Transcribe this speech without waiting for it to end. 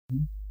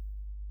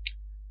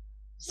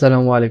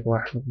আসসালামু আলাইকুম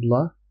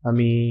রহমতুল্লাহ।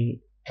 আমি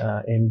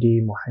এমডি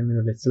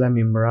মোহাম্মদুল ইসলাম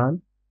ইমরান।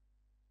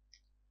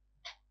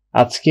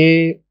 আজকে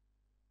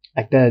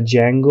একটা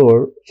জ্যাঙ্গোর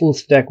ফুল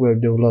স্ট্যাক ওয়েব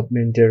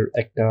ডেভেলপমেন্টের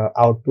একটা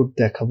আউটপুট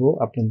দেখাবো,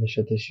 আপনাদের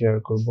সাথে শেয়ার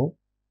করব।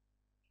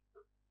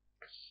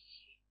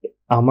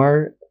 আমার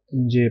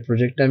যে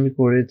প্রজেক্টটা আমি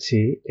করেছি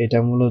এটা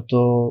মূলত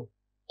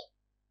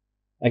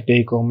একটা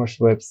ই কমার্স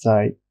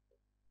ওয়েবসাইট,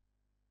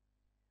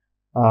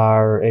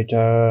 আর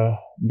এটা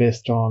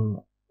based on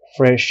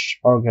fresh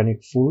organic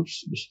foods,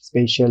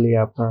 specially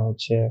আপনার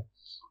হচ্ছে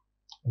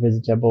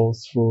ভেজিটেবলস,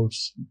 ফ্রুটস,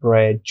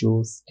 ব্রেড,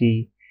 জুস, টি,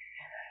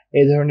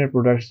 এই ধরনের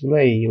প্রোডাক্টস গুলো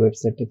এই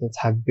ওয়েবসাইটটাতে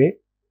থাকবে।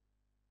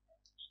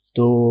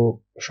 তো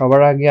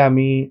সবার আগে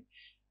আমি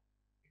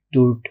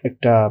একটু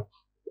একটা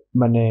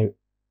মানে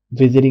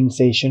ভিজিটিং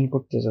সেশন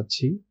করতে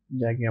যাচ্ছি,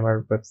 যে আগে আমার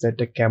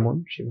ওয়েবসাইটটা কেমন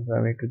সেভাবে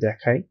আমি একটু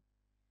দেখাই।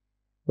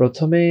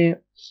 প্রথমে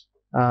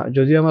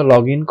যদিও আমার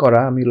লগ ইন করা,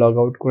 আমি লগ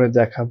আউট করে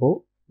দেখাবো।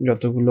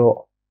 যতগুলো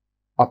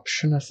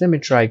অপশন আছে আমি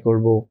ট্রাই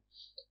করব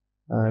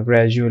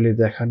গ্র্যাজুয়ালি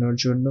দেখানোর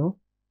জন্য।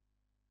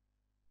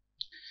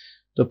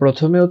 তো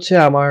প্রথমে হচ্ছে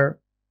আমার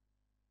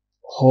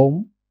হোম,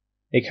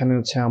 এখানে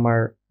হচ্ছে আমার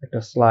একটা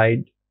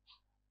স্লাইড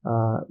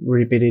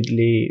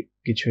রিপিটেডলি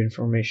কিছু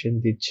ইনফরমেশন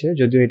দিচ্ছে,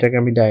 যদিও এটাকে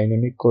আমি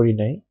ডাইনামিক করি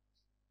নাই,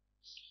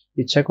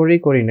 ইচ্ছা করেই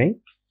করি নাই,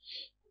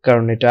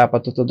 কারণ এটা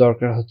আপাতত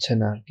দরকার হচ্ছে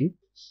না আর কি।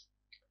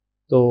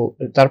 তো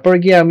তারপর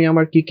গিয়ে আমি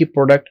আমার কি কি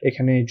প্রোডাক্ট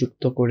এখানে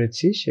যুক্ত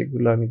করেছি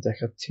সেগুলো আমি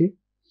দেখাচ্ছি।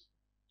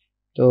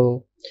 তো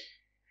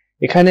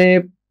এখানে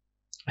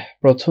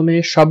প্রথমে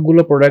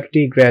সবগুলো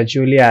প্রোডাক্টই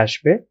গ্র্যাজুয়ালি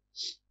আসবে,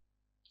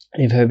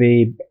 এভাবেই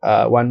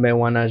ওয়ান বাই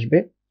ওয়ান আসবে।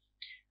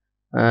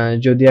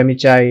 যদি আমি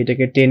চাই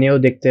এটাকে টেনেও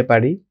দেখতে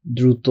পারি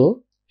দ্রুত,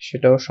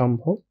 সেটাও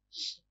সম্ভব।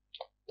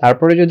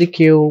 তারপরে যদি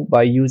কেউ বা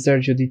ইউজার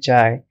যদি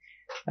চায়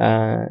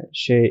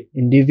সে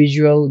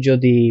ইন্ডিভিজুয়াল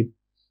যদি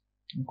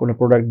কোনো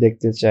প্রোডাক্ট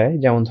দেখতে চায়,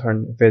 যেমন ধরেন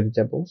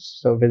ভেজিটেবলস,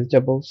 তো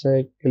ভেজিটেবলসে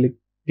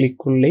ক্লিক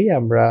করলেই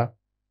আমরা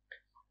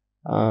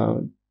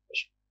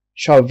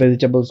সব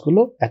ভেজিটেবলস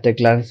গুলো অ্যাট এ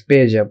গ্ল্যান্স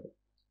পেয়ে যাব।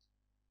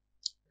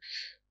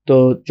 তো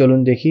চলুন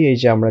দেখি, এই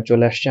যে আমরা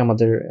চলে আসছি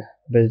আমাদের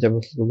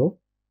ভেজিটেবলস গুলো।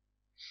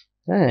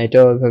 হ্যাঁ, এটা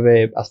ওইভাবে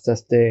আস্তে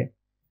আস্তে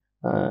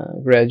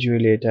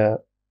গ্র্যাজুয়ালি এটা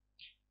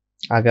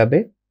আগাবে।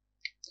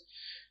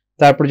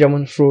 তারপর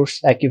যেমন ফ্রুটস,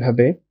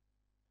 একইভাবে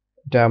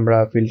এটা আমরা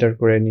ফিল্টার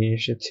করে নিয়ে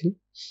এসেছি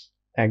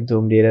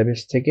একদম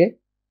ডেটাবেস থেকে।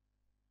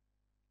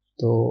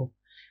 তো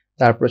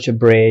তারপর হচ্ছে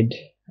ব্রেড,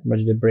 আমরা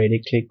যদি ব্রেডে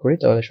ক্লিক করি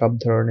তাহলে সব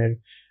ধরনের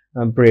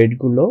ব্রেড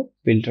গুলো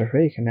ফিল্টার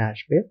হয়ে এখানে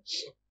আসবে।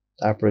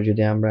 তারপর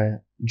যদি আমরা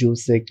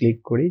জুসে ক্লিক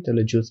করি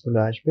তাহলে জুস গুলো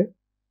আসবে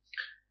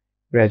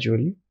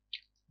গ্র্যাজুয়ালি।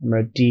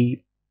 আমরা টি,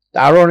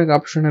 আরো অনেক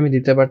অপশন আমি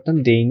দিতে পারতাম,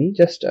 দেইনি,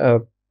 জাস্ট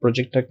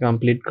প্রজেক্টটা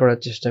কমপ্লিট করার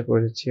চেষ্টা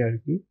করেছি আর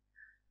কি।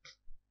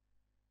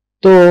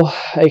 তো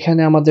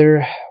এখানে আমাদের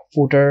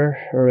ফুটার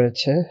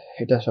রয়েছে,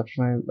 এটা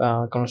সবসময়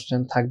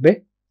কনস্ট্যান্ট থাকবে।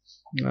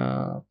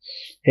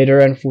 হেডার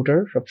অ্যান্ড ফুটার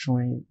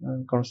সবসময়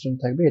কনস্ট্যান্ট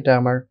থাকবে। এটা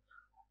আমার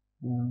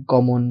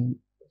কমন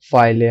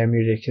ফাইলে আমি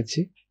রেখেছি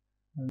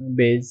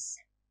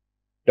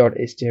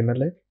base.html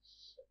এ।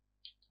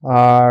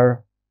 আর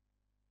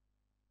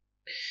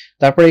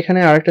তারপর এখানে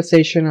আরেকটা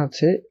সেকশন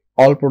আছে,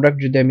 অল প্রোডাক্ট।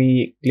 যদি আমি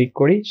ক্লিক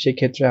করি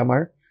সেক্ষেত্রে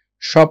আমার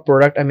সব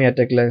প্রোডাক্ট আমি অ্যাট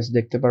এ গ্ল্যান্স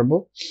দেখতে পারবো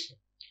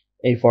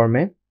এই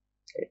ফর্মে।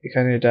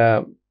 এখানে এটা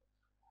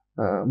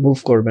মুভ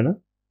করবে না।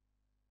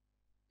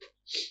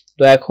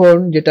 তো এখন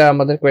যেটা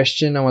আমাদের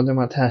কোয়েশ্চেন আমাদের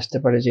মাথায় আসতে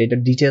পারে যে এটা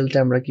ডিটেলটা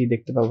আমরা কি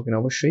দেখতে পাবো কিনা।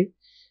 অবশ্যই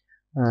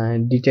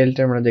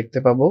ডিটেলটা আমরা দেখতে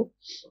পাবো।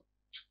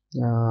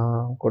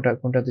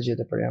 কোনটাতে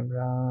যেতে পারি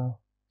আমরা?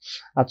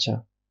 আচ্ছা,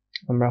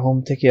 আমরা হোম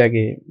থেকে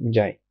আগে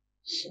যাই।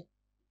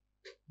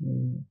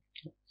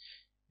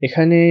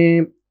 এখানে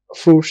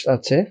ফ্রুটস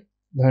আছে,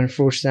 ধরেন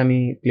ফ্রুটস আমি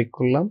ক্লিক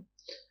করলাম।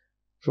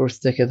 ফ্রুটস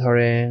থেকে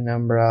ধরেন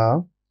আমরা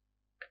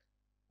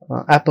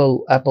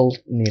অ্যাপল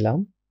নিলাম।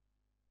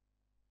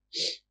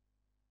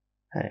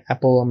 হ্যাঁ,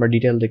 অ্যাপল আমরা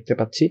ডিটেল দেখতে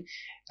পাচ্ছি।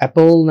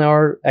 অ্যাপল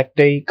নেওয়ার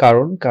একটাই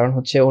কারণ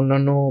হচ্ছে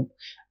অন্যান্য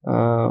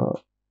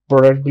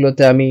প্রোডাক্ট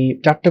গুলোতে আমি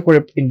 4টা করে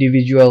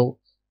ইন্ডিভিজুয়াল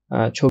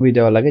ছবি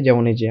দেওয়া লাগে,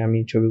 যেমন এই যে আমি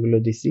ছবিগুলো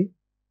দিছি।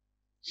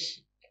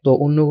 তো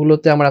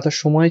অন্যগুলোতে আমার এত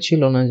সময়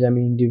ছিল না যে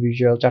আমি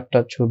ইন্ডিভিজুয়াল 4টা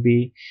ছবি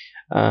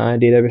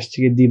ডেটাবেস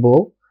থেকে দিব,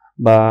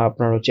 বা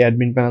আপনার হচ্ছে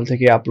অ্যাডমিন প্যানেল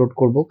থেকে আপলোড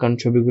করব, কারণ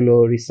ছবিগুলো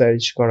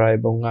রিসার্চ করা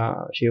এবং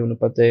সেই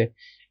অনুপাতে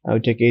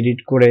ওইটাকে এডিট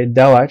করে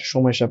দেওয়ার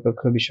সময়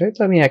সাপেক্ষ বিষয়। তো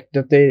আমি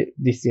একটাতে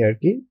দিছি আর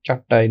কি,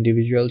 4টা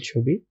ইন্ডিভিজুয়াল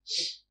ছবি।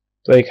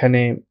 তো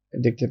এখানে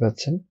দেখতে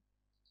পাচ্ছেন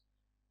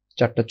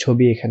 4টা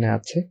ছবি এখানে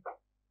আছে।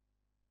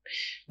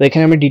 তো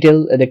এখানে আমি ডিটেল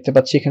দেখতে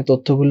পাচ্ছি, এখানে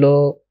তথ্যগুলো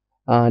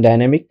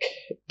ডাইনামিক,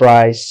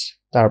 প্রাইস,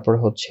 তারপর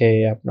হচ্ছে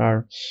আপনার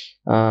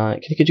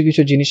এখানে কিছু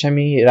কিছু জিনিস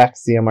আমি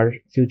রাখছি আমার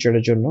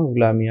ফিউচারের জন্য,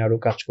 ওগুলো আমি আরো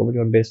কাজ করবো,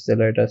 যেমন বেস্ট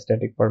সেলার, এটা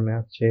স্ট্যাটিক ফর্মে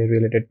আছে।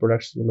 রিলেটেড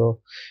প্রোডাক্টস গুলো,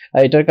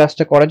 এটার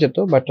কাজটা করা যেত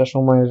বাট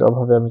সময়ের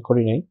অভাবে আমি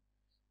করি নাই।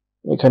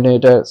 এখানে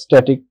এটা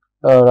স্ট্যাটিক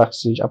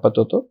রাখছি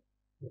আপাতত,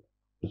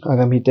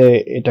 আগামীতে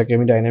এটাকে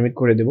আমি ডাইনামিক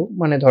করে দেব।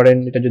 মানে ধরেন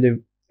এটা যদি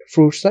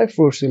ফ্রুটস হয়,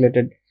 ফ্রুটস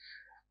রিলেটেড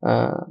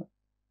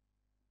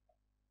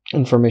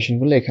ইনফরমেশন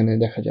গুলো এখানে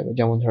দেখা যাবে।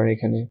 যেমন ধরেন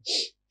এখানে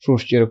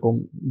ফ্রুটস যেরকম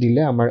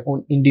দিলে আমার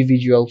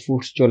ইন্ডিভিজুয়াল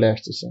ফ্রুটস চলে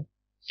আসতেছে।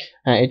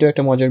 হ্যাঁ, এটাও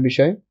একটা মজার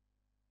বিষয়।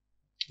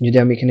 যদি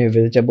আমি এখানে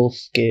ভেজিটেবলস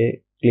কে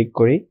ক্লিক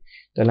করি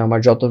তাহলে আমার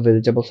যত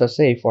ভেজিটেবলস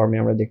আছে এই ফর্মে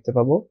আমরা দেখতে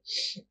পাবো।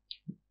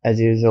 অ্যাজ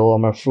ইউজুয়াল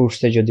আমরা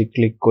ফ্রুটসে যদি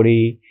ক্লিক করি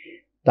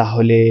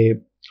তাহলে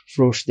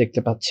ফ্রুটস দেখতে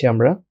পাচ্ছি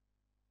আমরা।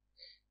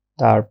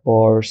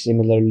 তারপর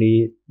সিমিলারলি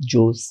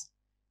জুস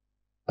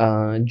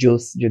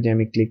জুস যদি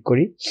আমি ক্লিক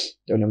করি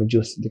তাহলে আমি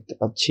জুস দেখতে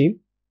পাচ্ছি।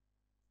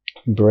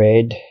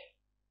 Bread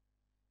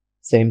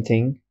same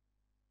thing,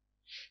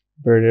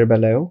 ব্রেডের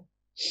বেলায়ও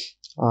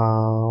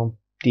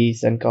টিস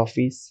and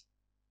coffees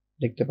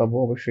দেখতে পাবো,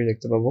 অবশ্যই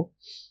দেখতে পাবো।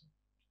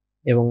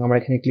 এবং আমরা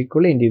এখানে ক্লিক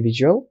করলে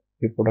ইন্ডিভিজুয়াল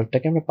এই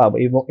প্রোডাক্টটাকে আমরা পাবো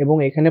এবং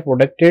এখানে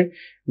প্রোডাক্টের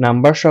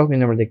নাম্বার সহ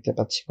কিন্তু আমরা দেখতে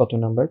পাচ্ছি কত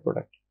নাম্বার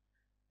প্রোডাক্ট।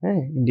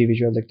 হ্যাঁ,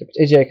 ইন্ডিভিজুয়াল দেখতে পাচ্ছি।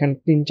 এই যে এখানে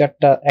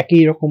 3-4টা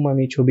একই রকম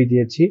আমি ছবি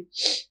দিয়েছি।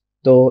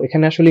 তো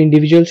এখানে আসলে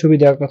ইন্ডিভিজুয়াল ছবি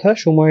দেওয়ার কথা,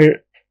 সময়ের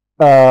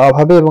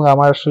অভাবে এবং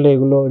আমার আসলে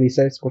এগুলো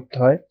রিসার্চ করতে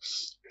হয়,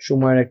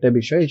 সময়ের একটা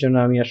বিষয়, এই জন্য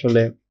আমি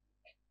আসলে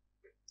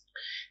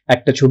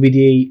একটা ছবি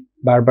দিয়েই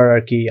বারবার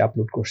আর কি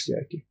আপলোড করছি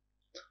আর কি।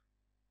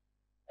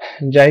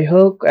 যাই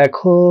হোক,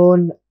 এখন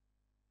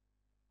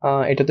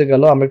এটাতে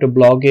গেল, আমরা একটু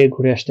ব্লগে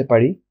ঘুরে আসতে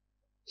পারি।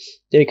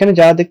 তো এখানে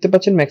যা দেখতে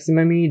পাচ্ছেন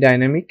ম্যাক্সিমামই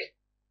ডাইনামিক,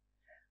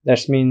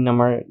 দ্যাটস মিন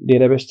আমার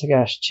ডেটাবেস থেকে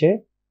আসছে।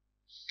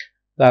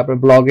 তারপর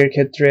ব্লগের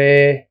ক্ষেত্রে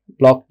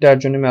ব্লগটার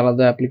জন্য আমি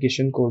আলাদা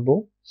অ্যাপ্লিকেশন করব,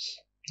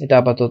 এটা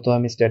আপাতত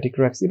আমি স্ট্যাটিক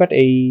রাখছি। বাট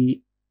এই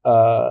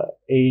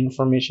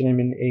ইনফরমেশন আই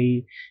মিন এই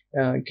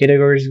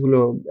ক্যাটাগরিজ গুলো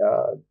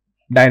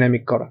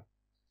ডাইনামিক করা।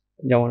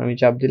 যেমন আমি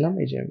চাপ দিলাম,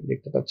 এই যে আমি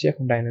দেখতে পাচ্ছি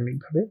এখন ডাইনামিক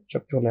ভাবে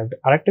সব চলে আসবে।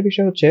 আরেকটা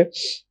বিষয় হচ্ছে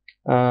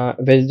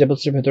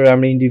ভেজিটেবলস এর ভেতরে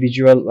আমরা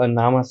ইন্ডিভিজুয়াল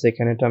নাম আছে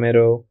এখানে,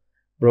 টমেটো,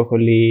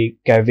 ব্রোকলি,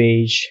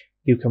 ক্যাবেজ,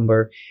 কিউকাম্বার,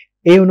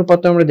 এই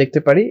অনুপাতে আমরা দেখতে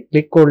পারি।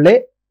 ক্লিক করলে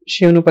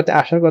সেই অনুপাতে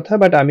আসার কথা,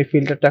 বাট আমি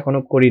ফিল্টারটা এখনো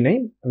করি নাই,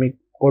 আমি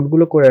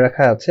কোডগুলো করে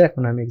রাখা আছে,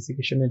 এখন আমি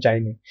এক্সিকিউশনে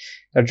যাইনি,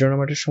 তার জন্য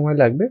আমার একটু সময়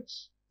লাগবে।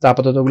 তো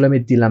আপাতত ওগুলো আমি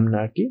দিলাম না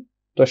আর কি,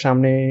 তো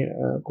সামনে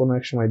কোনো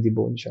এক সময় দিব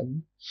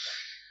ইনশাআল্লাহ।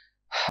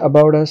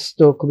 অ্যাবাউট আস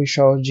তো খুবই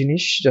সহজ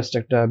জিনিস, জাস্ট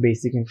একটা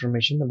basic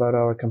information about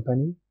our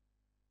company,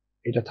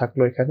 এটা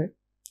থাকলো এখানে।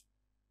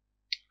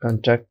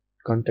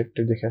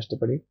 কন্ট্যাক্টে দেখে আসতে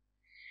পারি,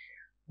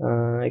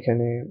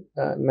 এখানে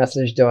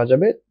মেসেজ দেওয়া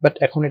যাবে, বাট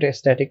এখন এটা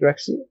স্ট্যাটিক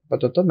রাখছি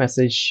আপাতত,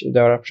 মেসেজ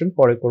দেওয়ার অপশন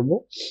পরে করব।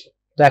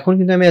 তো এখন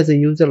কিন্তু আমি as a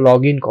user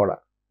log in করা,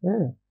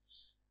 হ্যাঁ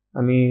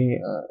আমি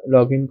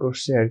লগ ইন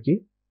করছি আর কি,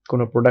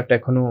 কোনো প্রোডাক্ট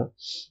এখনো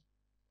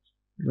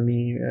আমি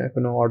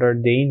এখনো অর্ডার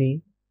দেইনি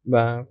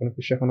বা কোনো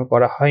কিছু এখনো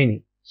করা হয়নি।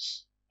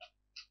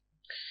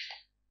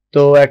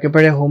 তো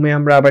একেবারে হোমে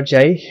আমরা আবার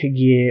যাই,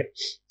 গিয়ে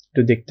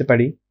একটু দেখতে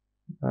পারি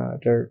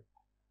এটার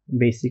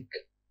বেসিক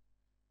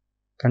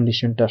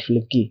কন্ডিশনটা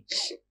আসলে কি।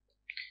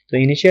 তো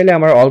ইনিশিয়ালি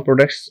আমার অল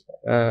প্রোডাক্টস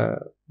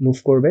মুভ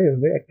করবে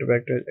এভাবে একটা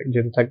একটা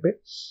যেতে থাকবে।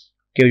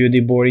 কেউ যদি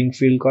বোরিং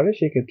ফিল করে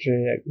সেক্ষেত্রে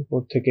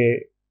উপর থেকে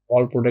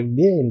অল প্রোডাক্ট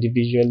দিয়ে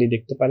ইন্ডিভিজুয়ালি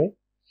দেখতে পারে।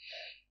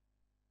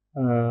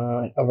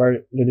 আবার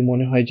যদি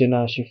মনে হয় যে না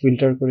সে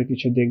ফিল্টার করে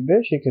কিছু দেখবে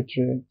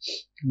সেক্ষেত্রে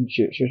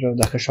সেটাও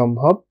দেখা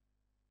সম্ভব।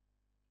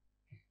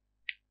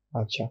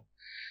 আচ্ছা,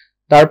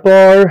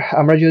 তারপর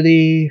আমরা যদি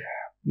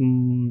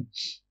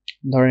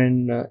ধরেন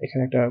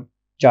এখানে একটা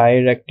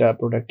চায়ের একটা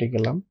প্রোডাক্টে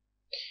গেলাম,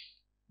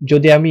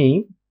 যদি আমি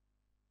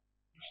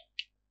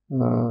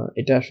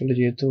এটা আসলে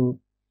যেহেতু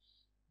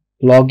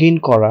লগ ইন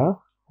করা,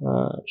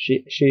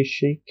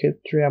 সেই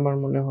ক্ষেত্রে আমার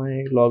মনে হয়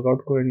লগ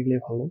আউট করে নিলে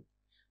ভালো,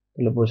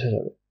 তাহলে বোঝা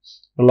যাবে।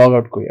 লগ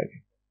আউট করি আগে।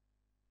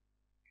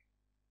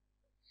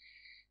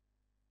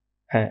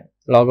 হ্যাঁ,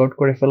 লগ আউট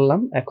করে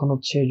ফেললাম। এখন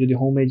হচ্ছে যদি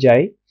হোমে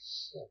যাই,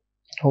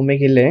 হোমে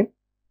গেলে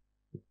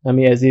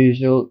আমি অ্যাজ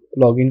ইউজুয়াল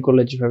লগ ইন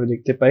করলে যেভাবে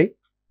দেখতে পাই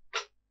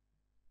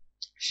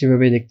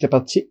সেভাবে দেখতে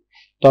পাচ্ছি।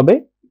 তবে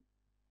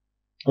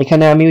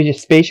এখানে আমি ওই যে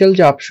স্পেশাল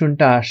যে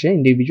অপশনটা আসে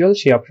ইন্ডিভিজুয়াল,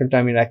 সেই অপশনটা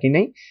আমি রাখি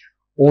নাই,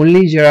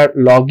 অনলি যারা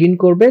লগ ইন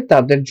করবে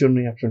তাদের জন্য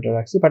এই অপশনটা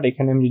রাখছি। বাট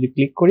এখানে আমি যদি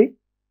ক্লিক করি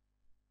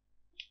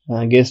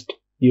গেস্ট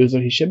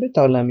ইউজার হিসেবে,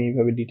 তাহলে আমি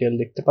এইভাবে ডিটেল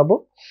দেখতে পাবো।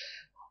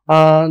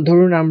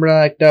 ধরুন আমরা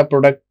একটা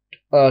প্রোডাক্ট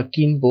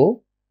কিনবো,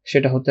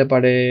 সেটা হতে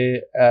পারে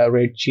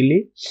রেড চিলি।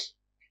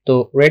 তো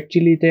রেড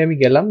চিলিতে আমি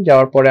গেলাম,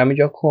 যাওয়ার পরে আমি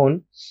যখন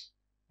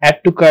অ্যাড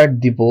টু কার্ট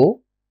দিব,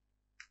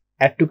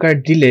 অ্যাড টু কার্ট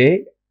দিলে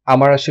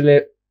আমার আসলে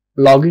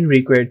লগ ইন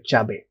রিকোয়ার্ড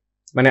যাবে,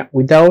 মানে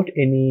উইদাউট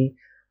এনি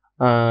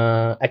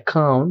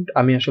অ্যাকাউন্ট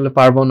আমি আসলে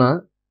পারবো না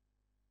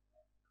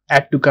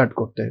অ্যাড টু কার্ট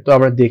করতে। তো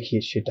আমরা দেখি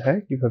সেটা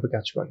কিভাবে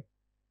কাজ করে।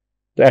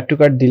 তো অ্যাড টু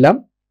কার্ট দিলাম,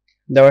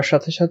 দেওয়ার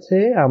সাথে সাথে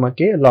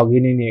আমাকে লগ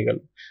ইনে নিয়ে গেল,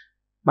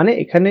 মানে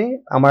এখানে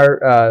আমার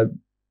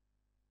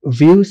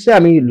ভিউসে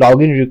আমি লগ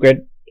ইন রিকোয়ার্ড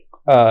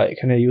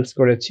এখানে ইউজ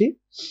করেছি।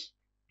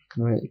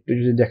 একটু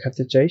যদি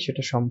দেখাতে চাই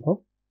সেটা সম্ভব।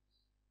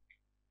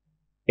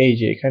 এই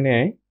যে এখানে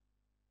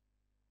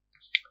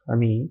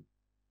আমি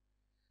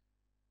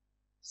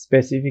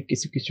স্পেসিফিক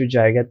কিছু কিছু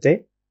জায়গাতে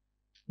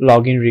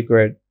লগ ইন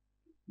রিকোয়ার্ড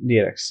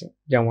দিয়ে রাখছি,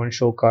 যেমন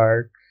show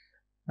card,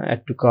 add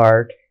to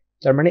cart.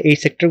 তার মানে এই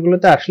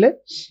সেক্টরগুলোতে আসলে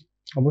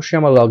অবশ্যই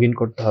আমার লগ ইন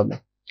করতে হবে।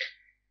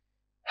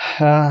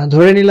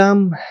 ধরে নিলাম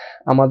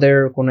আমাদের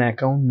কোনো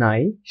অ্যাকাউন্ট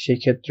নাই, সেই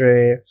ক্ষেত্রে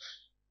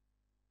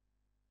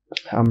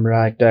আমরা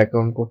একটা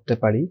অ্যাকাউন্ট করতে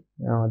পারি।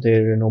 আমাদের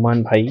নোমান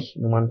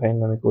ভাইয়ের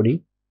নামে করি।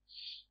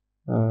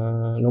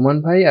 নোমান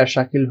ভাই আর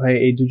শাকিল ভাই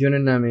এই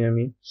দুজনের নামে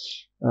আমি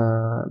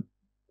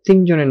 3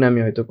 জনের নামে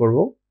হয়তো করব।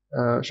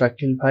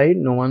 শাকিল ভাই,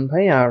 নোমান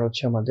ভাই আর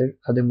হচ্ছে আমাদের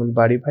খাদিমুল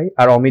বাড়ি ভাই,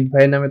 আর অমিত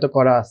ভাইয়ের নামে তো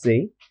করা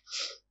আছেই।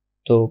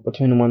 তো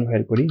প্রথমে নোমান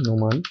ভাইয়ের করি।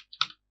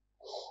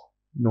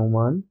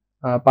 নোমান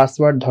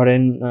পাসওয়ার্ড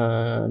ধরেন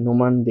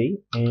নোমান দেই,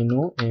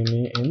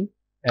 NOMAN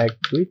 1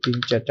 2 3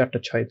 4 4টা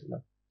 6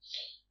 দিলাম।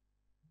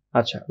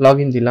 আচ্ছা,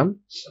 লগইন দিলাম।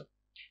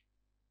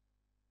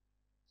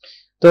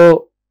 তো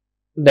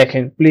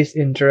দেখেন, please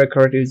enter a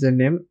correct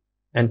username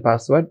and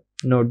password.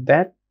 Note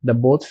that the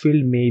both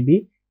field may be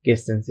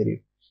case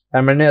sensitive.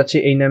 তার মানে আছে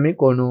এই নামে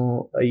কোনো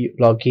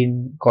লগইন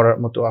করার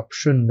মতো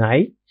অপশন নাই,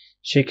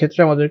 সেক্ষেত্রে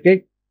আমাদেরকে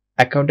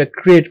অ্যাকাউন্টটা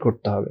ক্রিয়েট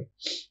করতে হবে।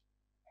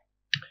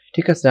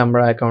 ঠিক আছে,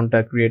 আমরা অ্যাকাউন্টটা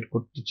ক্রিয়েট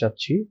করতে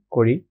চাচ্ছি,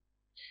 করি।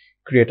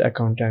 ক্রিয়েট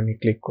অ্যাকাউন্টে আমি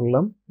ক্লিক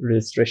করলাম,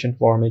 রেজিস্ট্রেশন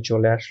ফর্মে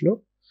চলে আসলো।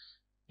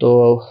 তো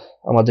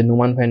আমাদের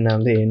নোমান ভাইয়ের নাম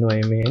দিয়ে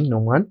NOMAN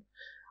নোমান,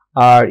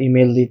 আর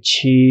ইমেল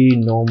দিচ্ছি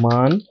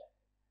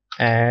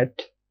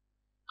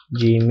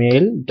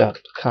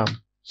noman@gmail.com।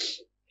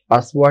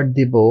 পাসওয়ার্ড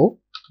দিব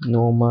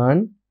নোমান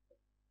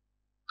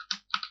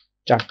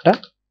 4টা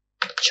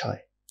 6,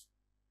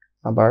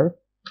 আবার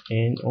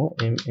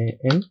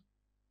NOMAN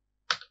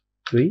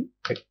 2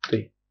 1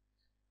 2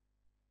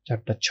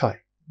 4টা 6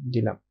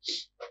 দিলাম।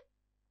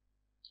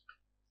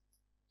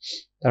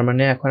 তার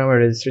মানে এখন আমার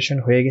রেজিস্ট্রেশন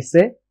হয়ে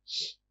গেছে।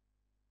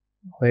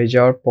 হয়ে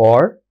যাওয়ার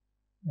পর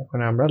এখন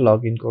আমরা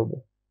লগইন করব।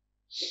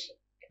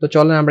 তো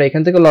চলেন আমরা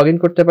এখান থেকে লগইন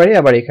করতে পারি,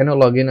 আবার এখানেও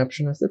লগইন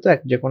অপশন আছে, তো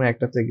যে কোনো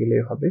একটাতে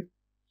গেলেই হবে।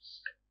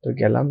 তো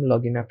গেলাম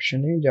লগইন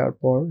অপশনে, যাওয়ার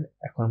পর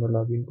এখন আমরা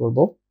লগইন করব।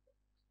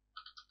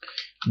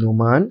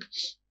 নোমান,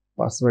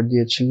 পাসওয়ার্ড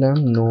দিয়েছিলাম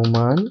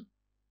নোমান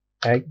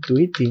 1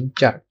 2 3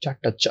 4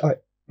 4টা 6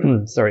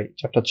 সরি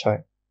 4টা 6।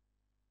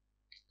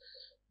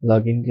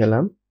 লগইন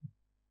গেলাম।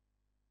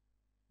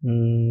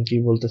 কি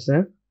বলতেছে?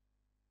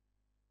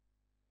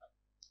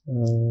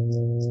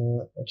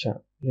 আচ্ছা,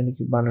 এখানে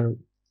কি বানান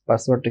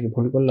পাসওয়ার্ডটা কি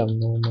ভুল করলাম?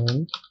 নোমান,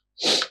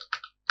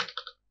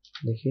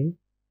 দেখি।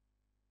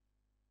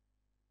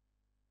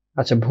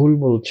 আচ্ছা, ভুল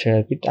বলছে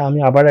আর কি। আমি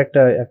আবার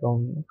একটা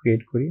অ্যাকাউন্ট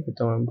ক্রিয়েট করি,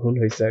 হয়তো আমার ভুল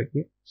হয়েছে আর কি।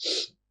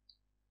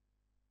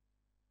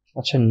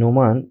 আচ্ছা,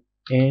 নোমান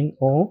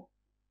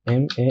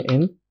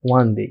NOMAN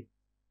 1 দিই,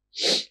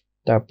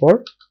 তারপর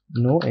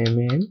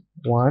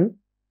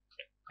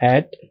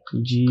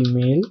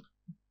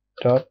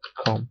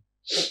noman1@gmail.com।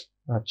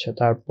 আচ্ছা,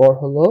 তারপর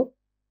হলো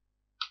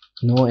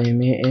noman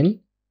 1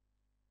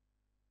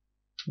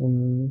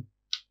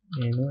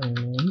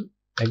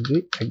 2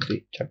 1 2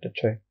 4টা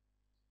 6,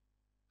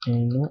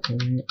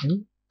 noman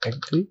 1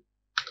 2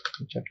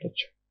 4টা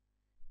 6।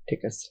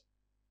 ঠিক আছে,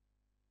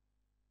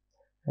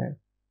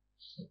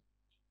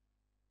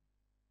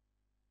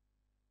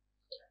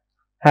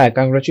 হ্যাঁ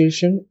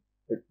কংগ্রাচুলেশন,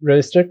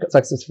 রেজিস্টার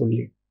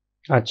সাকসেসফুলি।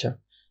 আচ্ছা,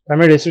 তার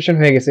মানে রেজিস্ট্রেশন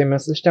হয়ে গেছে। এই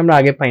মেসেজটা আমরা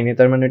আগে পাইনি,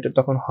 তার মানে এটা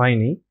তখন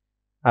হয়নি।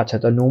 আচ্ছা,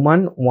 তো নোমান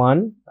 1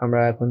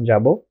 আমরা এখন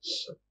যাব,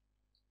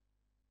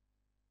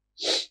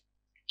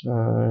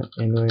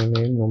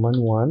 নোমান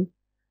 1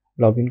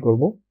 লগইন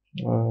করব।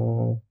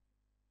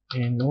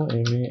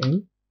 NOMAN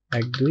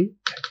 1 2 1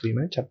 2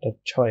 মানে 4টা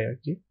 6 আর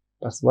কি।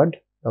 পাসওয়ার্ড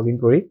লগইন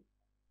করি।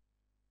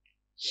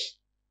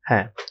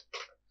 হ্যাঁ,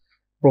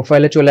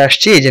 প্রোফাইলে চলে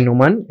আসছি, এই যে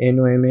নোমান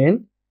NOMAN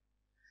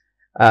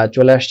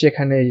চলে আসছে।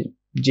 এখানে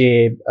যে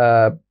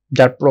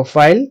যার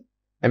প্রোফাইল,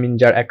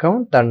 যার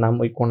অ্যাকাউন্ট, তার নাম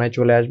ওই কোনায়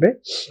চলে আসবে,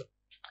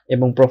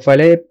 এবং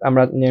প্রোফাইলে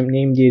আমরা নেম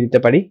দিয়ে দিতে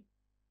পারি।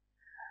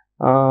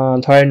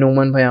 ধরেন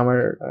নোমান ভাই আমার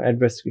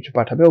অ্যাড্রেস কিছু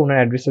পাঠাবে, ওনার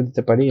অ্যাড্রেসও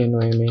দিতে পারি,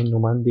 NOMAN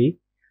নোমান দিই।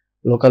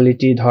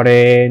 লোকালিটি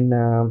ধরেন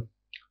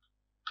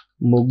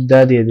মুগদা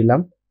দিয়ে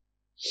দিলাম,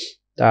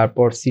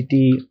 তারপর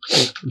সিটি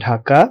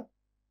ঢাকা,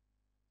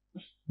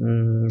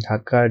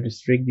 ঢাকা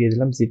ডিস্ট্রিক্ট দিয়ে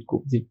দিলাম।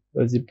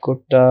 জিপ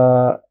কোডটা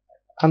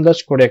আন্দাজ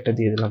করে একটা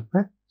দিয়ে দিলাম।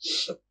 হ্যাঁ,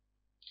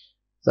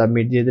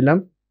 সাবমিট দিয়ে দিলাম।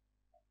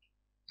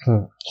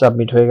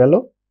 সাবমিট হয়ে গেল।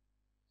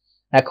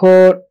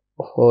 এখন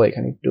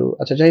এখানে একটু,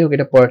 আচ্ছা যাই হোক,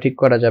 এটা পরে ঠিক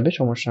করা যাবে,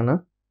 সমস্যা না।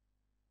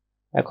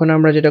 এখন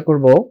আমরা যেটা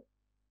করব,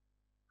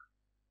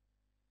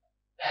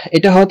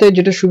 এটা হতে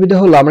যেটা সুবিধা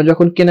হলো, আমরা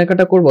যখন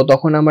কেনাকাটা করব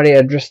তখন আমার এই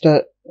অ্যাড্রেসটা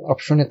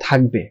অপশনে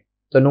থাকবে।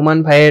 তো নোমান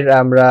ভাইয়ের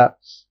আমরা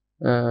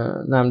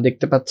নাম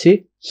দেখতে পাচ্ছি,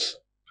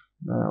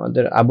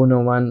 আমাদের আবু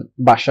নোমান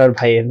বাসার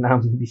ভাইয়ের নাম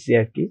দিছি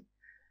আর কি।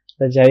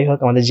 যাই হোক,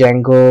 আমাদের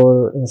জ্যাঙ্গো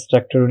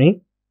ইনস্ট্রাক্টর উনি।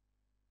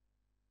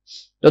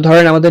 তো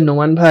ধরেন আমাদের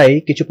নোমান ভাই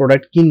কিছু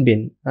প্রোডাক্ট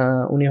কিনবেন,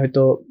 উনি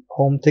হয়তো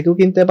হোম থেকেও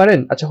কিনতে পারেন।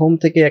 আচ্ছা, হোম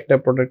থেকে একটা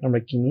প্রোডাক্ট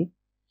আমরা কিনি,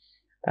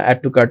 অ্যাড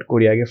টু কার্ট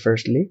করি আগে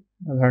ফার্স্টলি।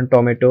 ধরেন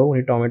টমেটো,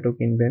 উনি টমেটো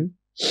কিনবেন,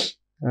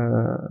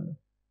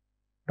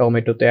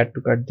 টমেটোতে অ্যাড টু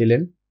কার্ট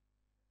দিলেন।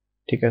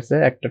 ঠিক আছে,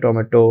 একটা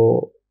টমেটো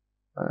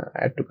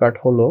অ্যাড টু কার্ট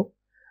হলো।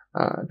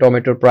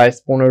 টমেটোর প্রাইস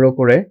 15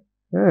 করে,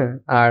 হ্যাঁ,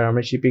 আর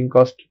আমরা শিপিং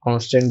কস্ট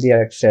কনস্ট্যান্ট দিয়ে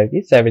রাখছি আর কি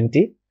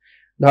 70।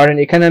 ধরেন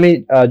এখানে আমি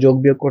যোগ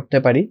বিয়োগ করতে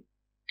পারি।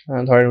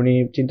 ধরেন উনি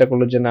চিন্তা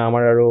করলো যে না,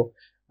 আমার আরো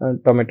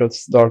টমেটোস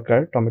দরকার,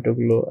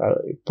 টমেটোগুলো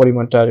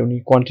পরিমাণটা উনি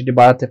কোয়ান্টিটি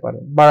বাড়াতে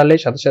পারেন, বাড়ালে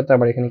সাথে সাথে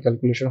আমার এখানে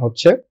ক্যালকুলেশন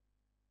হচ্ছে।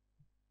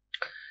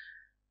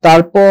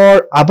 তারপর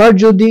আবার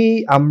যদি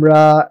আমরা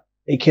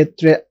এই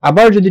ক্ষেত্রে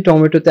আবার যদি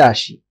টমেটোতে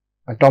আসি,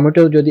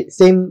 টমেটো যদি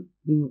সেম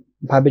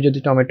ভাবে যদি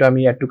টমেটো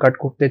আমি অ্যাড টু কার্ট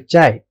করতে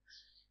চাই,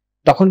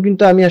 তখন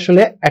কিন্তু আমি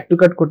আসলে অ্যাড টু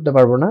কার্ট করতে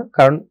পারবো না।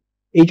 কারণ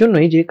এই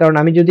জন্যই যে কারণ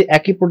আমি যদি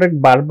একই প্রোডাক্ট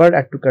বারবার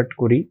অ্যাড টু কার্ট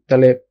করি,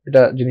 তাহলে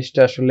এটা জিনিসটা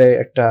আসলে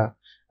একটা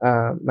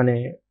মানে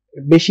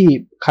বেশি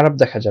খারাপ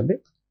দেখা যাবে,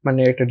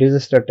 মানে একটা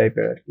ডিজাস্টার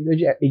টাইপের আর কি।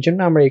 এই জন্য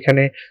আমরা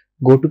এখানে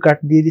গো টু কার্ট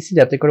দিয়ে দিছি,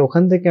 যাতে করে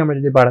ওখান থেকে আমরা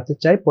যদি বাড়াতে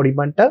চাই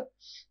পরিমাণটা,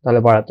 তাহলে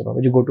বাড়াতে পারবো।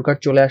 যে গো টু কার্ট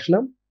চলে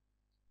আসলাম,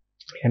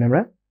 এখানে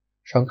আমরা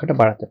সংখ্যাটা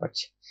বাড়াতে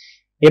পারছি।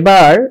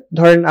 এবার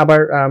ধরেন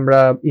আবার আমরা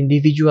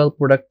ইন্ডিভিজুয়াল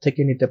প্রোডাক্ট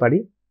থেকে নিতে পারি,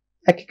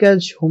 একই কাজ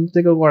হোম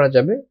থেকেও করা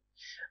যাবে,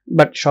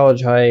 বাট সহজ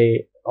হয়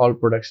অল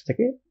প্রোডাক্টস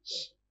থেকে।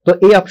 তো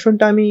এই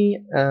অপশনটা আমি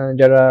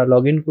যারা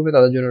লগ ইন করবে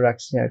তাদের জন্য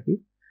রাখছি আর কি।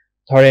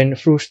 ধরেন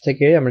ফ্রুটস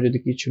থেকে আমরা যদি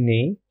কিছু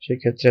নেই,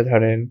 সেক্ষেত্রে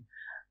ধরেন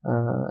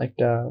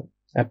একটা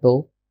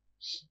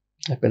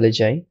অ্যাপেলে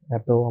যাই,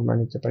 অ্যাপেল আমরা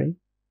নিতে পারি,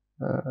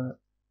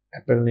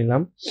 অ্যাপেল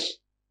নিলাম,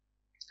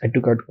 অ্যাড টু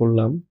কার্ট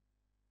করলাম।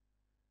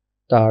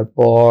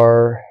 তারপর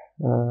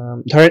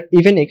ধরেন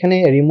ইভেন এখানে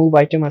রিমুভ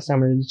আইটেম আছে,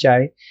 আমরা যদি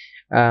চাই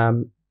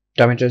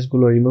টমেটোস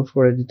গুলো রিমুভ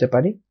করে দিতে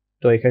পারি,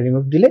 তো এখানে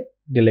রিমুভ দিলে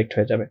ডিলেক্ট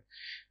হয়ে যাবে।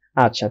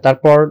 আচ্ছা,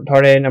 তারপর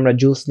ধরেন আমরা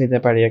জুস নিতে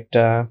পারি,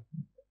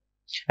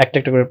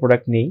 একটা করে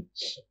প্রোডাক্ট নেই,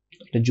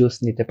 একটা জুস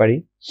নিতে পারি,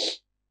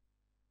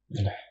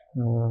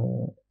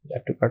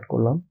 অ্যাড টু কার্ট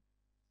করলাম।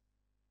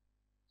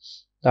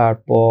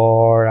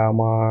 তারপর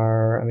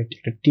আমি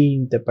একটা টি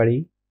নিতে পারি,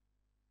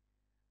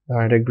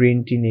 ধরেন একটা গ্রিন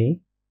টি নেই,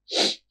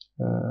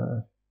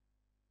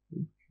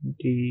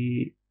 টি,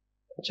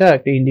 আচ্ছা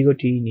একটা ইন্ডিগো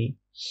টি নেই,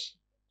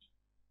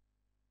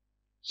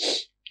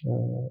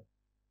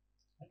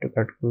 অ্যাড টু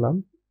কার্ট করলাম।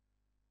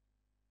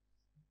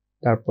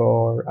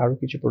 তারপর আরো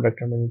কিছু প্রোডাক্ট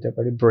আমরা নিতে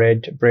পারি,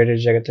 ব্রেডের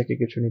জায়গা থেকে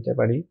কিছু নিতে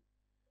পারি,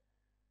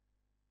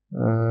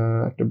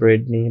 একটা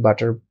ব্রেড নিই,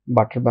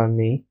 বাটার বান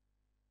নিই,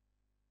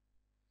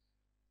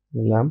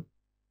 নিলাম।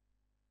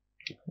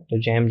 একটা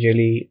জ্যাম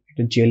জেলি,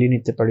 একটা জেলি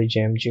নিতে পারি,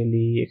 জ্যাম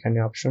জেলি এখানে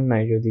অপশন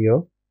নাই যদিও,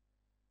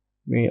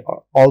 আমি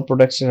অল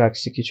প্রোডাক্টসে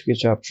রাখছি কিছু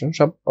কিছু অপশন,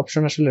 সব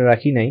অপশন আসলে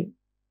রাখি নাই,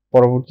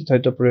 পরবর্তীতে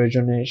হয়তো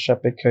প্রয়োজনের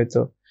সাপেক্ষে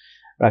হয়তো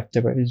রাখতে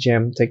পারি।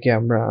 জ্যাম থেকে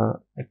আমরা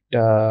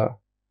একটা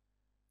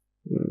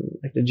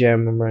জ্যাম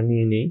আমরা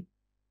নিয়ে নিই,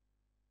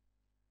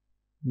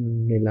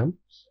 নিলাম।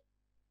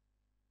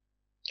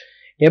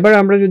 এবার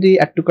আমরা যদি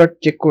অ্যাড টু কার্ট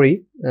চেক করি,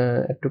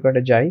 অ্যাড টু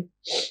কার্টে যাই,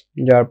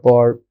 যাওয়ার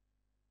পর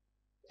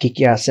কি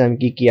কি আছে, আমি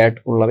কি কি অ্যাড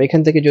করলাম,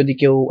 এখান থেকে যদি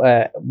কেউ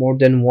মোর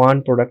দেন ওয়ান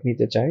প্রোডাক্ট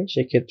নিতে চায়,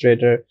 সেক্ষেত্রে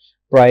এটার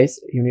প্রাইস,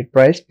 ইউনিট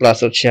প্রাইস প্লাস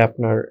হচ্ছে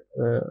আপনার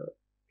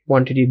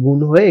কোয়ান্টিটি গুণ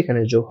হয়ে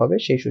এখানে যোগ হবে,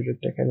 সেই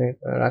সুযোগটা এখানে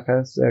রাখা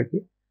আছে আর কি।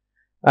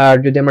 আর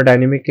যদি আমরা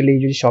ডাইনামিক্যালি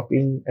যদি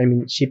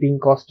শিপিং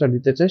কস্টটা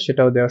দিতে চাই,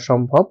 সেটাও দেওয়া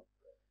সম্ভব,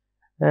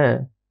 হ্যাঁ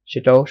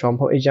সেটাও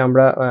সম্ভব। এই যে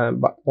আমরা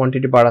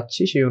কোয়ান্টিটি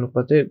বাড়াচ্ছি, সেই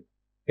অনুপাতে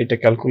এটা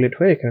ক্যালকুলেট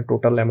হয়ে এখানে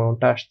টোটাল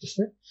অ্যামাউন্টটা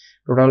আসতেছে।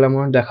 টোটাল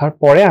অ্যামাউন্ট দেখার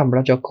পরে আমরা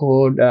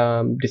যখন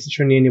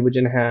ডিসিশন নিয়ে নিব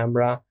যে হ্যাঁ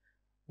আমরা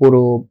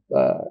পুরো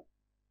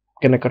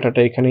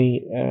কেনাকাটাটা এখানেই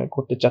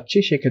করতে চাচ্ছি,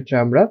 সেক্ষেত্রে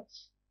আমরা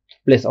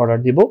প্লেস অর্ডার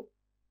দিব।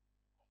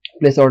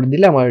 প্লেস অর্ডার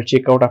দিলে আমার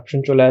চেক আউট অপশন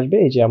চলে আসবে,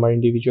 এই যে আমার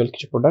ইন্ডিভিজুয়াল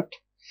কিছু প্রোডাক্ট,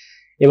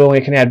 এবং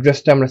এখানে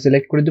অ্যাড্রেসটা আমরা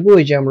সিলেক্ট করে দেবো।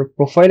 এই যে আমরা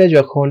প্রোফাইলে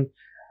যখন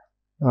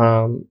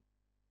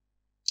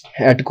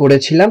অ্যাড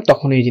করেছিলাম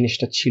তখন এই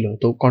জিনিসটা ছিল,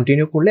 তো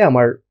কন্টিনিউ করলে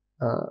আমার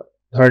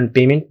ধরেন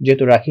পেমেন্ট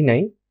যেহেতু রাখি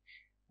নাই,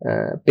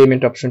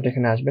 পেমেন্ট অপশনটা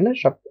এখানে আসবে না,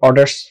 সব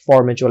অর্ডারস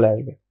ফর্মে চলে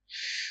আসবে।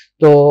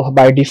 তো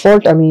বাই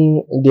ডিফল্ট আমি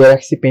দিয়ে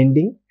রাখছি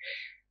পেন্ডিং।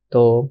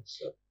 তো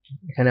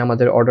এখানে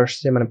আমাদের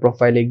অর্ডারসে মানে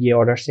প্রোফাইলে গিয়ে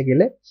অর্ডারসে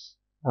গেলে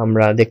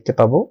আমরা দেখতে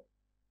পাবো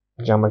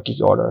যে আমার কি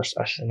কি অর্ডারস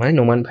আসছে, মানে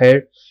নোমান ভাইয়ের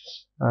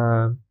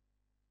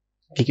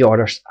কি কি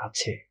অর্ডারস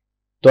আছে।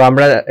 তো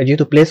আমরা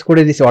যেহেতু প্লেস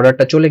করে দিয়েছি,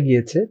 অর্ডারটা চলে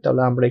গিয়েছে,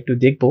 তাহলে আমরা একটু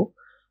দেখবো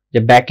যে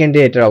ব্যাক এন্ডে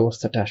এটার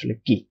অবস্থাটা আসলে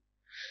কি।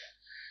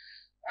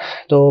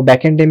 তো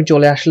ব্যাক এন্ডে আমি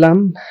চলে আসলাম,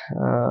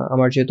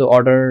 আমার যেহেতু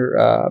অর্ডার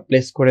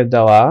প্লেস করে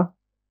দেওয়া,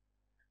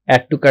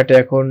 অ্যাড টু কার্টে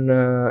এখন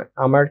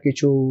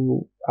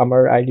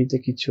আমার আইডিতে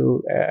কিছু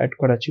অ্যাড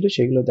করা ছিল,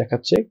 সেগুলো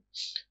দেখাচ্ছে।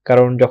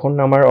 কারণ যখন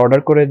আমার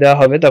অর্ডার করে দেওয়া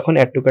হবে তখন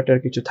অ্যাড টু কার্টে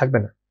আর কিছু থাকবে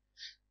না,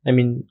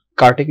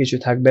 কার্টে কিছু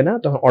থাকবে না,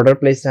 তখন অর্ডার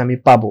প্লেসে আমি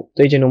পাবো। তো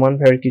এই যে নোমান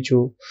ভাইয়ের কিছু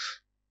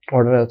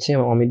অর্ডার আছে,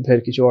 অমিত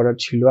ভাইয়ের কিছু অর্ডার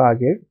ছিল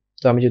আগের,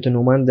 তো আমি যেহেতু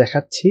নোমান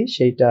দেখাচ্ছি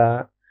সেইটা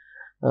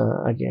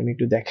আগে আমি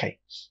একটু দেখাই।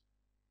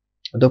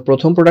 তো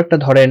প্রথম প্রোডাক্টটা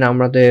ধরেন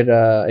আমাদের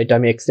এটা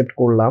আমি অ্যাকসেপ্ট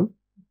করলাম,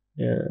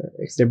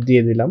 অ্যাকসেপ্ট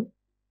দিয়ে দিলাম।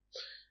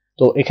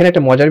 তো এখানে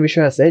একটা মজার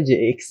বিষয় আছে যে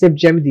অ্যাকসেপ্ট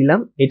যে আমি দিলাম,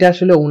 এটা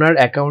আসলে ওনার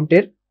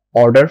অ্যাকাউন্টের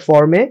অর্ডার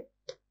ফর্মে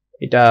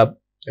এটা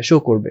শো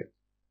করবে।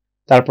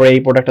 তারপরে এই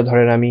প্রোডাক্টটা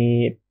ধরেন আমি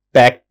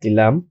প্যাক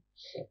দিলাম,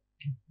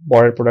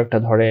 পরের প্রোডাক্টটা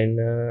ধরেন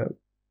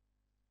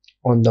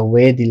অন দ্য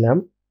ওয়ে দিলাম,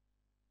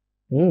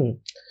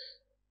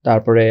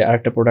 তারপরে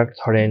আরেকটা প্রোডাক্ট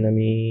ধরেন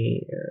আমি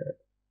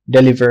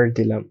ডেলিভার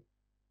দিলাম,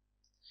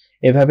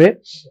 এভাবে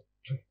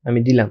আমি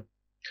দিলাম।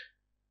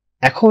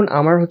 এখন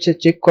আমার হচ্ছে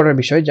চেক করার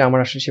বিষয় যে আমার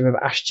আসলে সেভাবে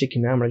আসছে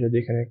কিনা। আমরা যদি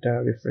এখানে একটা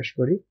রিফ্রেশ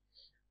করি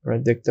আমরা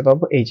দেখতে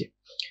পাবো এই যে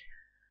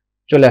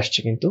চলে আসছে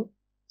কিন্তু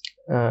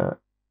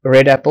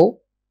রেড অ্যাপল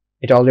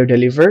এটা already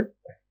delivered,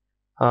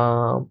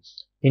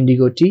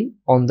 Indigo T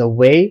on the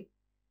way,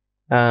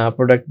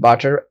 product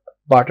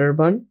butter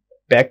bun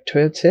packed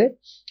হয়েছে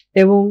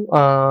এবং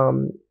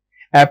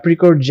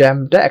অ্যাপ্রিকট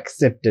জ্যামটা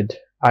অ্যাকসেপ্টেড।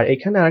 আর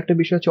এখানে আরেকটা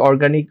বিষয় হচ্ছে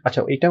অর্গানিক,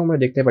 আচ্ছা এটা আমরা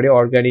দেখতে পারি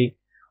অর্গানিক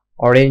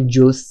অরেঞ্জ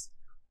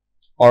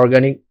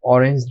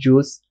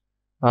জুস,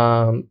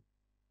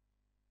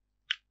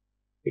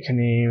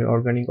 এখানে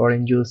অর্গানিক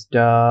অরেঞ্জ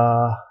জুসটা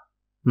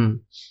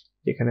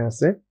এখানে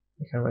আছে,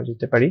 এখানে আমরা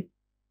যেতে পারি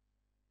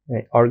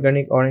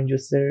অর্গানিক অরেঞ্জ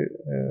জুসের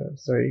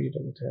সরি এটা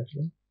কোথায়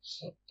আসলো,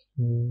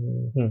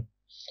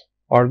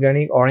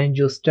 অর্গানিক অরেঞ্জ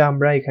জুসটা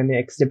আমরা এখানে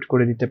অ্যাকসেপ্ট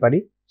করে দিতে পারি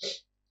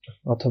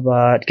অথবা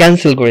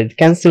ক্যান্সেল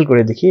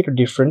করে দেখি, এটা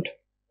ডিফারেন্ট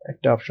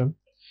একটা অপশন,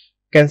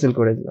 ক্যান্সেল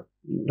করে দিলাম।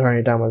 ধরেন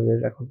এটা আমাদের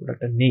এখন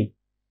প্রোডাক্টটা নেই,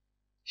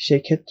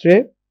 সেক্ষেত্রে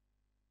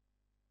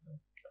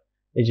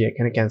এই যে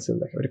এখানে ক্যান্সেল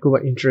দেখো, এটা খুব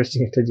ইন্টারেস্টিং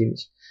একটা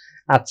জিনিস।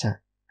 আচ্ছা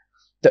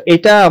তো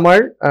এটা আমার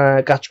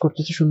কাজ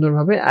করতেছে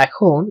সুন্দরভাবে।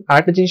 এখন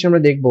আরেকটা জিনিস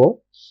আমরা দেখব,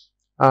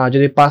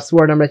 যদি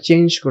পাসওয়ার্ড আমরা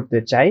চেঞ্জ করতে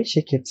চাই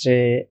সেক্ষেত্রে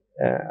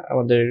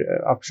আমাদের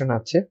অপশন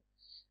আছে,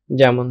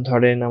 যেমন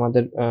ধরেন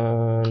আমাদের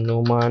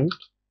নোমান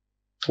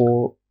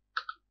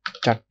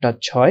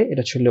 446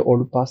 এটা ছিল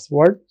ওল্ড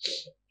পাসওয়ার্ড,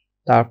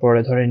 তারপরে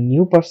ধরেন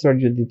নিউ পাসওয়ার্ড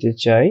যদি দিতে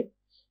চাই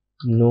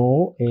no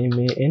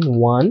MAN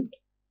 1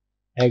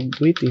 1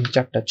 2 3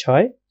 4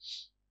 6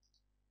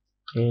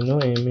 no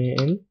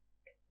MAN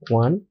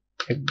 1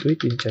 1 2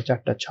 3 4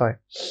 6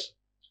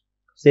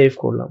 save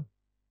করলাম।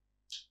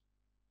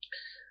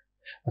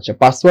 আচ্ছা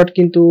পাসওয়ার্ড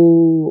কিন্তু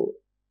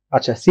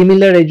আচ্ছা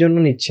সিমিলার এই জন্য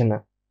নিচ্ছে না,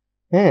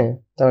 হ্যাঁ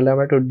তাহলে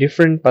আমরা একটু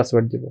ডিফারেন্ট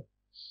পাসওয়ার্ড দিব,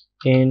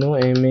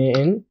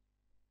 NOMAN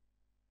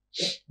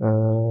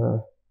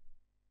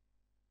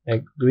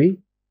 1 2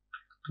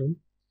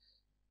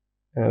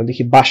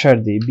 দেখি বাসার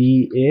দিই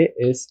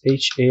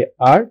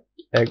BASHAR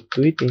 1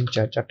 2 3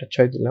 4 4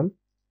 6 দিলাম,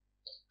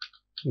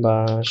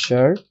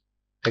 বাসার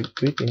 1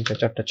 2 3 4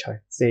 4 6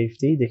 সেভ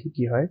দিই, দেখি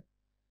কি হয়।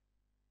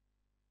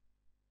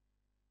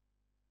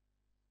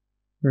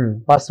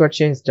 পাসওয়ার্ড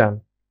চেঞ্জ ডান।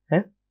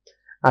 হ্যাঁ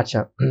আচ্ছা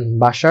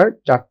বাসার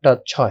 4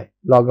 6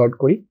 লগ আউট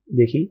করি,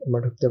 দেখি আমরা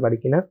ঢুকতে পারি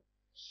কিনা।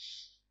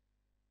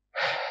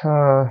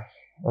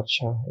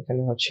 আচ্ছা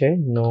এখানে হচ্ছে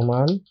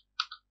নোমান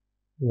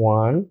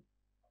 1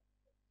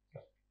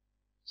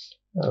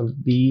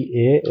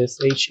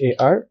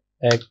 BASHAR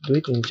 1 2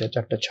 3 4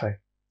 4 6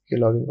 কি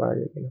লগ ইন করা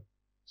যায় কিনা,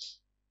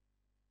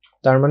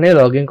 তার মানে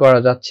লগ ইন করা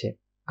যাচ্ছে।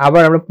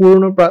 আবার আমরা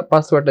পুরনো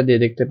পাসওয়ার্ডটা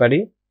দিয়ে দেখতে পারি,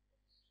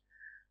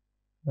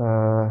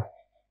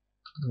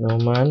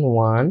 নোমান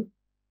 1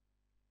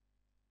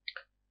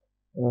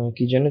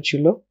 কি যেন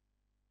ছিল,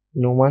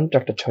 নোমান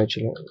 4 6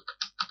 ছিল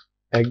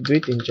 1 2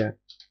 3 4,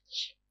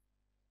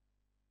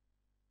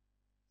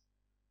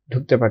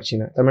 ঢুকতে পারছি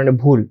না, তার মানে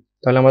ভুল।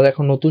 তাহলে আমাদের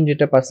এখন নতুন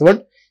যেটা পাসওয়ার্ড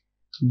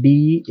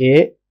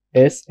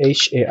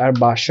BASHAR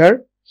বাসার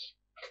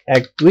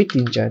 1 2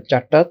 3 4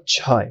 4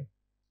 6,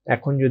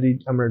 এখন যদি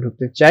আমরা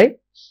ঢুকতে চাই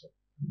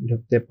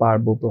ঢুকতে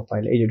পারবো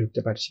প্রোফাইলে, এই যে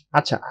ঢুকতে পারছি।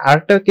 আচ্ছা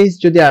আরেকটা কেস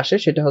যদি আসে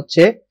সেটা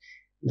হচ্ছে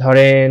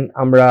ধরেন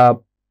আমরা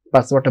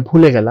পাসওয়ার্ডটা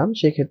ভুলে গেলাম,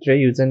 সেক্ষেত্রে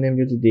ইউজার নেম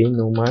যদি দিই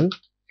নোমান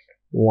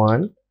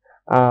 1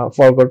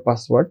 ফরগট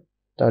পাসওয়ার্ড,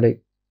 তাহলে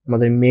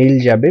আমাদের মেইল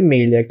যাবে,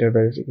 মেইলে একটা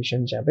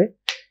ভেরিফিকেশন যাবে।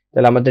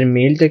 তাহলে আমাদের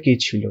মেইলটা কি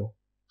ছিল,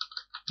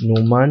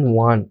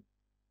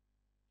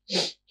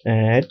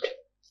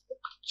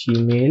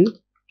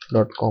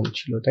 noman1@gmail.com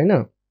ছিল, তাই না?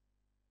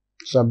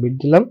 সাবমিট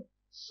দিলাম।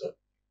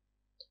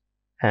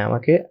 হ্যাঁ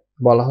আমাকে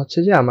বলা হচ্ছে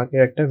যে আমাকে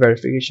একটা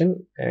ভেরিফিকেশন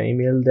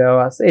ইমেল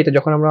দেওয়া আছে, এটা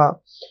যখন আমরা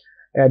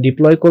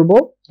ডিপ্লয় করব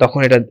তখন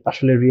এটা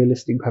আসলে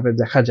রিয়েলিস্টিক ভাবে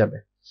দেখা যাবে।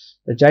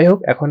 তো যাই হোক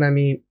এখন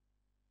আমি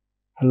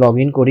লগ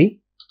ইন করি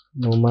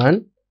নোমান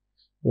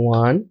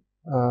 1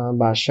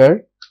 বাসার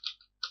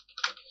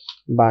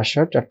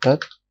 4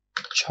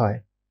 6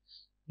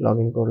 লগ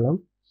ইন করলাম।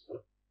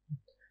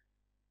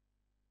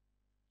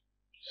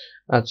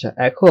 আচ্ছা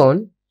এখন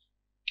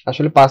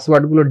আসলে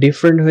পাসওয়ার্ড গুলো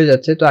ডিফারেন্ট হয়ে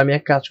যাচ্ছে, তো আমি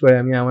এক কাজ করি,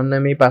 আমি আমার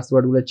নামেই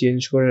পাসওয়ার্ড গুলো চেঞ্জ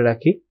করে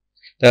রাখি,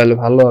 তাহলে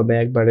ভালো হবে,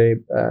 একবারে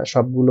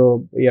সবগুলো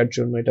ইয়ার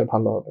জন্য এটা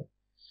ভালো হবে।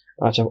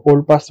 আচ্ছা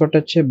ওল্ড পাসওয়ার্ড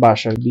হচ্ছে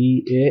বাসার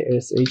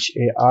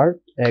BASHAR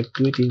 1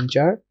 2 3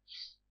 4,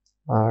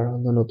 আর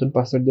নতুন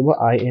পাসওয়ার্ড দেব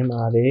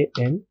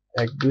IMRAN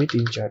 1 2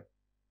 3 4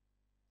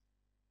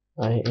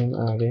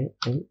 IMRAN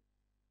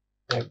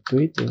 1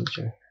 2 3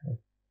 4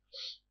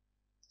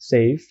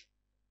 সেভ।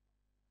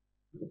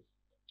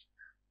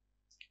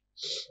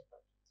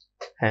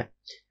 হ্যাঁ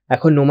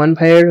এখন নোমান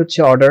ভাইয়ের হচ্ছে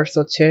অর্ডারস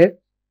হচ্ছে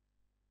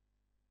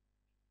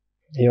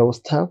এই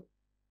অবস্থা,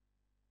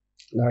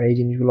 আর এই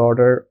জিনিসগুলো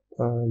অর্ডার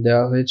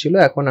দেওয়া হয়েছিল।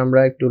 এখন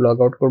আমরা একটু লগ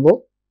আউট করব,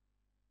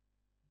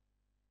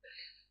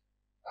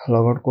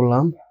 লগ আউট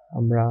করলাম,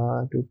 আমরা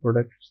একটু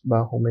প্রোডাক্ট বা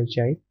হোমে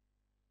যাই।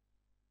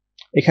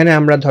 এখানে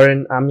আমরা ধরেন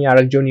আমি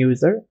আরেকজন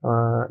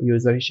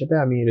ইউজার হিসেবে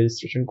আমি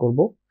রেজিস্ট্রেশন করব,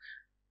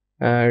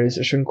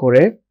 রেজিস্ট্রেশন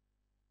করে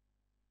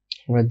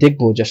আমরা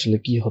দেখবো যে আসলে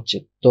কি হচ্ছে।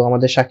 তো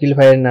আমাদের শাকিল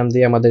ভাইয়ের নাম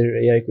দিয়ে আমাদের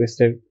এই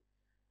রিকোয়েস্টের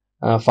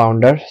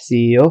ফাউন্ডার,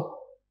 সিইও,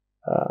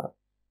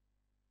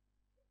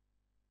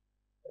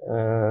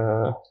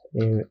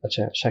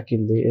 আচ্ছা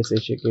শাকিল দিই,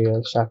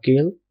 SHAKIL,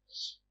 Shakil,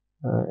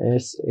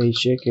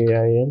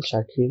 SHAKIL,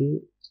 Shakil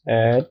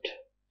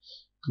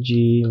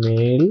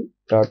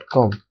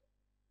 @gmail.com,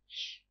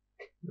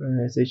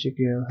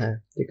 SHAKIL, হ্যাঁ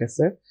ঠিক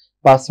আছে।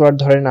 পাসওয়ার্ড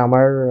ধরেন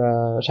আমার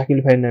শাকিল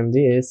ভাইয়ের নাম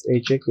দিই,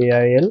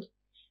 SHAKIL,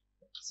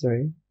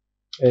 সরি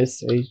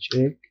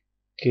SHAKIL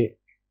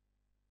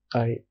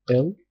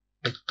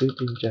 1 2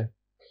 3 4,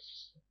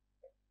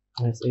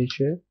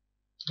 SHAKIL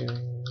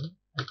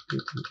 1 2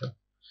 3 4,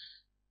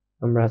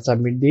 আমরা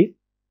সাবমিট দিই।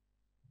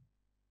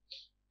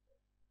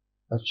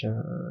 আচ্ছা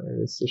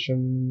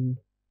রেজিস্ট্রেশন,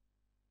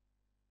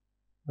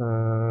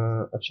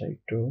 আচ্ছা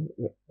একটু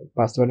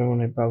পাসওয়ার্ডে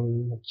মনে হয়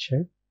প্রবলেম হচ্ছে।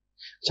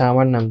 আচ্ছা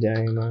আমার নাম দিয়ে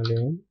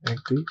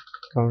একই,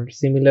 কারণ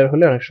সিমিলার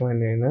হলে অনেক সময়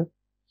নেয় না,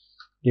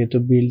 যেহেতু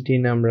বিল্ট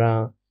ইন আমরা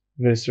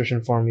রেজিস্ট্রেশন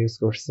ফর্ম ইউজ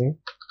করছি।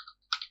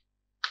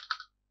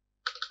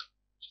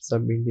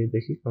 সাবমিট দিয়ে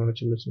দেখি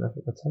কংগ্রাচুলেশন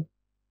আসার কথা,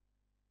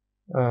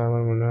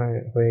 আমার মনে হয়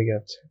হয়ে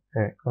গেছে,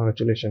 হ্যাঁ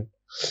কংগ্রাচুলেশন।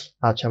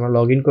 আচ্ছা আমরা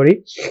লগ ইন করি,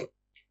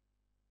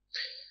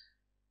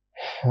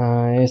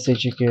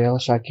 SHAKIL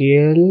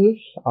শাকিল,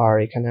 আর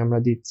এখানে আমরা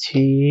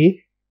দিচ্ছি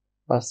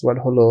পাসওয়ার্ড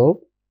হলো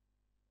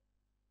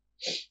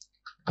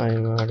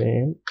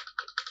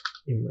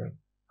ইমরান।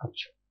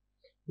 আচ্ছা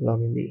লগ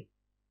ইন দিই,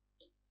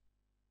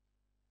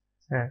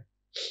 হ্যাঁ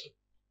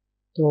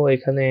তো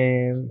এখানে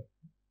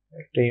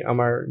একটাই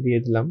আমার দিয়ে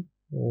দিলাম,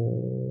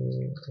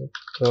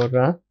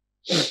 তোরা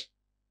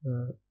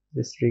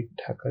ডিস্ট্রিক্ট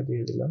ঢাকা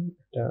দিয়ে দিলাম,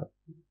 একটা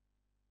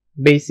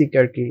বেসিক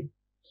আর কি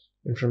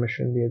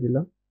ইনফরমেশন দিয়ে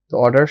দিলাম। তো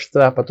অর্ডারস তো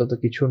আপাতত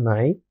কিছু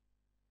নাই।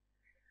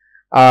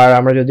 আর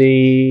আমরা যদি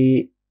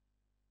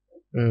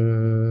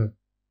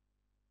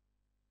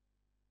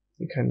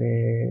এখানে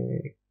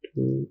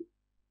একটু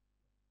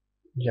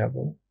যাব,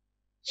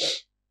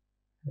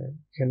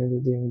 এখানে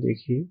যদি আমি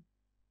দেখি,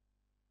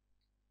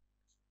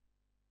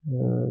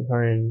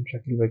 ধরেন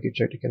শাকিল ভাই কিছু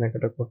একটা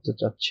কেনাকাটা করতে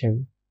চাচ্ছেন,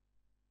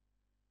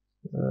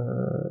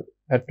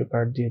 অ্যাড টু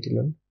কার্ট দিয়ে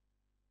দিলাম,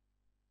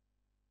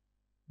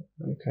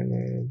 এখানে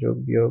যোগ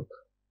বিয়োগ,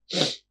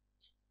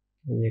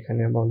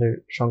 এখানে আমাদের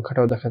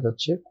সংখ্যাটাও দেখা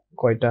যাচ্ছে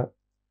কয়টা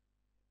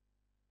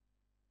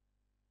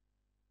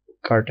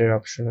কার্টের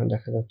অপশনে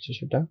দেখা যাচ্ছে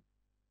সেটা।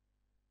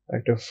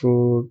 একটা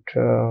ফ্রুট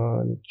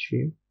নিচ্ছি,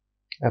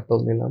 অ্যাপল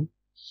নিলাম,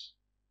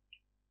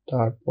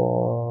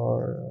 তারপর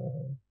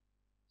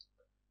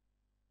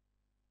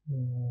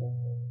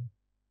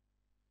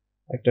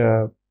একটা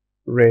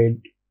রেড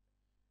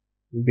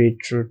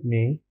বিটরুট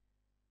নিই।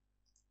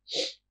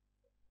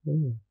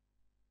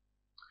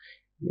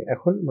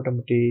 এখন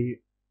মোটামুটি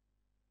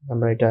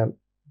আমরা এটা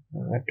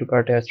অ্যাড টু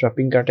কার্টে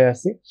শপিং কার্টে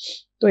আছি,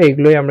 তো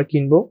এগুলোই আমরা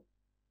কিনবো।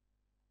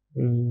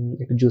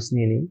 একটু জুস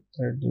নিয়ে নিই,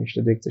 তার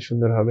জিনিসটা দেখতে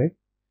সুন্দর হবে।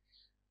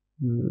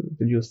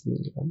 একটু জুস নিয়ে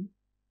নিলাম,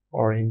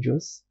 অরেঞ্জ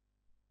জুস।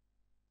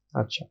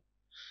 আচ্ছা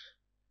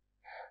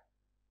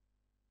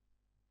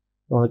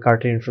আমাদের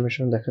কার্টের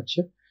ইনফরমেশন দেখাচ্ছে।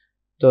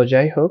 তো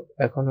যাই হোক,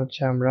 এখন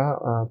হচ্ছে আমরা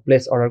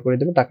প্লেস অর্ডার করে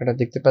দেবো, টাকাটা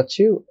দেখতে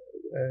পাচ্ছি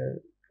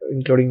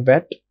ইনক্লুডিং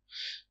ভ্যাট,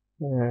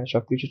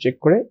 সবকিছু চেক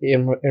করে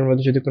এর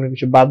মধ্যে যদি কোনো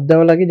কিছু বাদ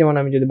দেওয়া লাগে, যেমন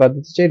আমি যদি বাদ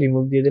দিতে চাই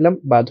রিমুভ দিয়ে দিলাম,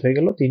 বাদ হয়ে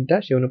গেল তিনটা,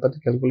 সেই অনুপাতে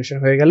ক্যালকুলেশন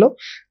হয়ে গেল।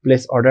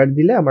 প্লেস অর্ডার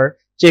দিলে আমার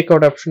চেক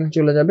আউট অপশনে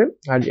চলে যাবে,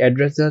 আর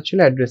অ্যাড্রেস দেওয়া ছিল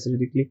অ্যাড্রেসে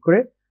যদি ক্লিক করে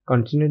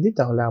কন্টিনিউ দিই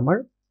তাহলে আমার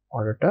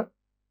অর্ডারটা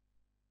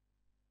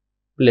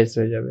প্লেস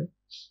হয়ে যাবে।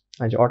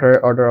 আচ্ছা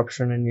অর্ডার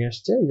অপশনে নিয়ে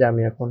আসছে, যে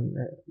আমি এখন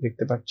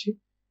দেখতে পাচ্ছি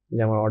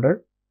যে আমার অর্ডার।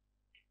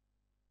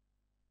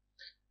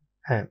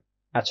 হ্যাঁ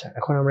আচ্ছা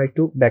এখন আমরা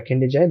একটু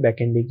ব্যাকএন্ডে যাই,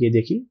 ব্যাকএন্ডে গিয়ে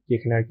দেখি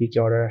যেখানে আর কি কি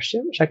অর্ডার আসছে।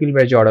 শাকিল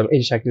ভাইয়ের যে অর্ডার,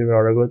 এই শাকিল ভাইয়ের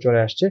অর্ডারগুলো চলে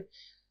আসছে।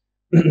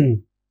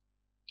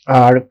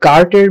 আর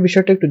কার্টের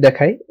বিষয়টা একটু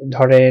দেখাই,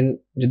 ধরেন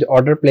যদি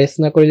অর্ডার প্লেস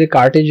না করে যদি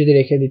কার্টে যদি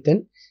রেখে দিতেন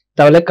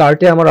তাহলে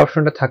কার্টে আমার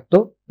অপশনটা থাকতো,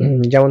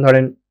 যেমন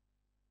ধরেন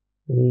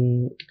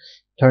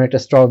একটা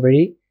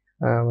স্ট্রবেরি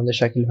আমাদের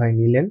শাকিল ভাই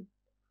নিলেন,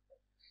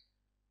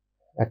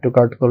 অ্যাড টু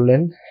কার্ট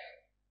করলেন,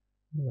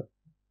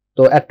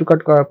 তো অ্যাড টু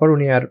কার্ট করার পর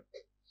উনি আর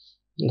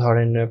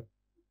ধরেন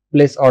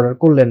প্লেস অর্ডার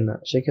করলেন না,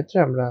 সেক্ষেত্রে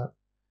আমরা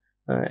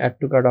অ্যাড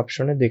টু কার্ট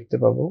অপশনে দেখতে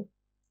পাবো,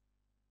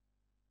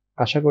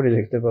 আশা করি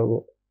দেখতে পাবো,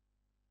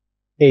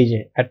 এই যে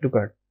অ্যাড টু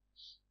কার্ট,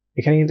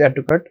 এখানে কিন্তু অ্যাড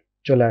টু কার্ট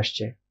চলে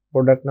আসছে,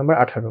 প্রোডাক্ট নাম্বার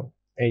 18,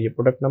 এই যে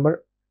প্রোডাক্ট নাম্বার,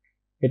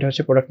 এটা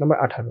হচ্ছে প্রোডাক্ট নাম্বার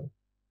 18।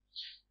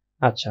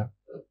 আচ্ছা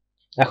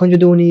এখন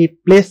যদি উনি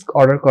প্লেস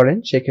অর্ডার করেন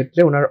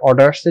সেক্ষেত্রে ওনার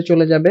অর্ডারসে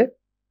চলে যাবে,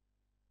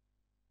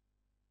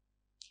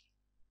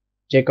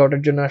 চেক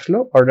আউটের জন্য আসলো,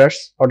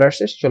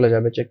 অর্ডারসে চলে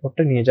যাবে, চেক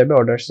আউটটা নিয়ে যাবে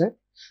অর্ডারসে।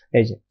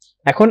 এই যে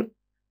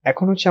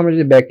এখন হচ্ছে আমরা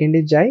যদি ব্যাক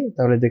এন্ডে যাই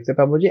তাহলে দেখতে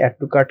পাবো যে অ্যাড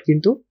টু কার্ট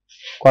কিন্তু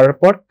করার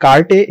পর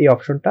কার্টে এই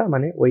অপশনটা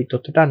মানে ওই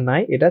তথ্যটা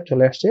নাই, এটা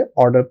চলে আসছে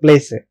অর্ডার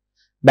প্লেসে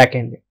ব্যাক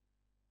এন্ডে।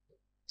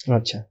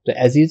 আচ্ছা তো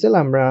অ্যাজ ইউজুয়াল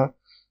আমরা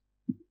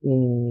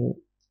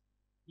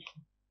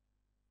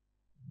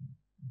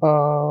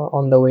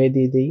অন দ্য ওয়ে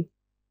দিয়ে দিই,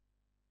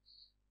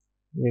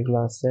 যেগুলো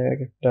আছে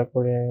একটা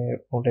করে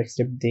কোনটা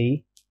অ্যাকসেপ্ট দেই,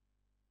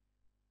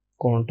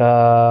 কোনটা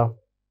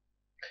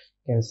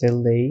ক্যান্সেল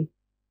দেই,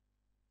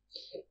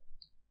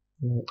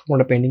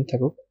 ওটা পেন্ডিং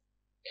থাকুক,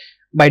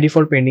 বাই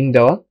ডিফল্ট পেন্ডিং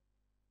দেওয়া।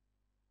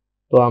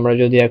 তো আমরা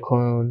যদি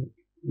এখন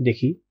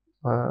দেখি,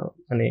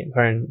 মানে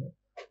ধরেন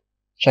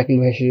শাকিল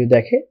ভাই যদি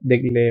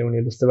দেখলে উনি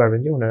বুঝতে পারবেন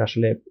যে ওনার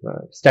আসলে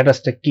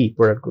স্ট্যাটাসটা কি,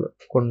 প্রোডাক্টগুলো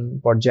কোন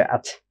পর্যায়ে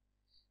আছে।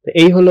 তো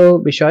এই হলো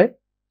বিষয়,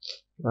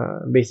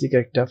 বেসিক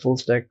একটা full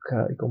stack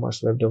e-commerce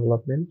web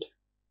development,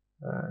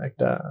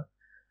 একটা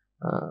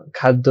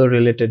খাদ্য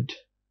রিলেটেড,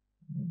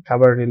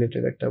 খাবার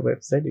রিলেটেড একটা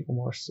ওয়েবসাইট,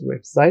 ই-কমার্স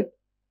ওয়েবসাইট।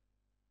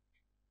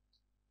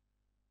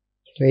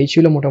 তো এই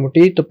ছিল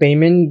মোটামুটি। তো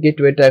পেমেন্ট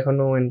গেটওয়েটা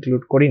এখনো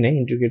ইনক্লুড করি নাই,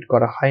 ইন্টিগ্রেট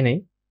করা হয় নাই,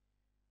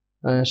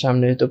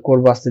 সামনে তো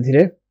করবো আস্তে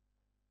ধীরে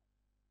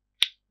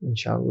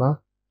ইনশাআল্লাহ।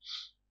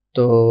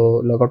 তো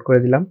লগ আউট করে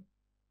দিলাম।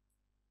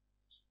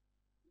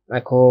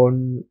 এখন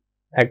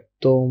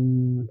একদম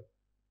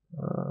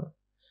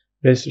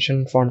রেজিস্ট্রেশন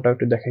ফর্মটা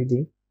একটু দেখাই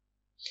দিই।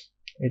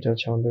 এটা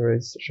হচ্ছে আমাদের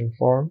রেজিস্ট্রেশন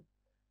ফর্ম।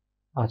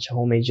 আচ্ছা,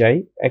 হোমে যাই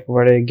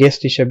একবারে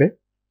গেস্ট হিসেবে।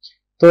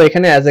 তো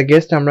এখানে অ্যাজ এ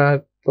গেস্ট আমরা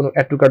কোনো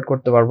অ্যাড টু কার্ট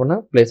করতে পারবো না,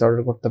 প্লেস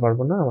অর্ডার করতে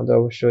পারবো না, আমাদের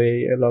অবশ্যই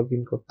লগ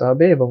ইন করতে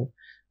হবে এবং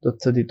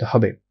তথ্য দিতে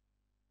হবে।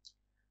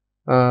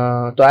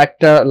 তো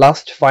একটা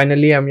লাস্ট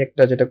ফাইনালি আমি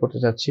একটা যেটা করতে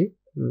চাচ্ছি,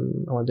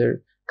 আমাদের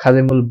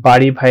খাদিমুল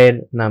বাড়ি ভাইয়ের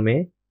নামে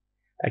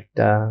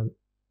একটা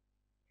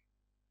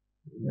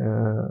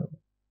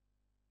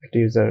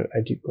ইউজার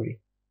আইডি করি।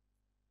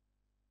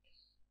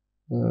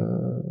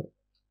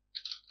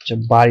 আচ্ছা,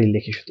 বাড়ি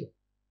লিখি, শুধু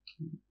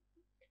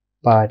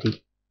বাড়ি,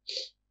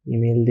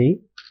 ইমেল দিই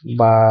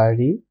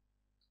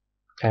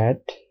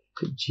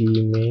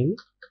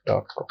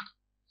bari@gmail.com,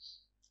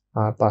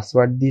 আর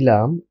পাসওয়ার্ড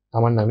দিলাম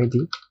আমার নামে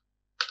দিই,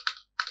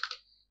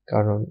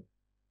 কারণ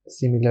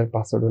সিমিলার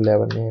পাসওয়ার্ড হলে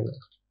আবার নেয় না।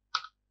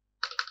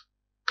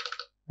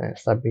 হ্যাঁ,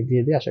 সাবমিট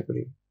দিয়ে দিই, আশা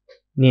করি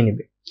নিয়ে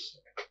নেবে।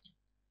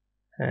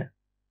 হ্যাঁ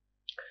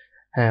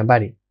হ্যাঁ,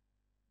 বাড়ি।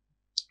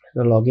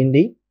 লগ ইন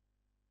দিই,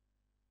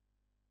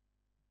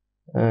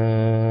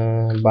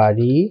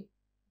 বাড়ি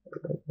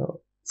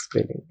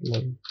স্পেলিং,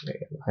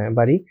 হ্যাঁ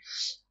বাড়ি,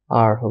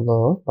 আর হলো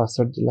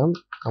পাসওয়ার্ড দিলাম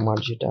আমার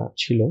যেটা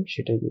ছিল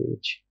সেটাই দিয়ে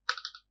দিচ্ছি।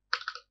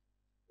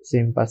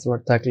 সেম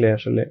পাসওয়ার্ড থাকলে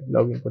আসলে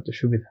লগ ইন করতে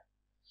সুবিধা।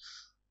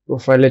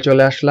 প্রোফাইলে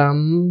চলে আসলাম,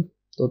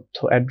 তথ্য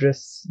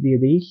অ্যাড্রেস দিয়ে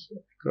দিই,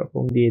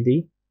 একরকম দিয়ে দিই,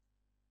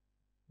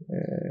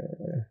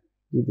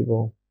 কি দিব,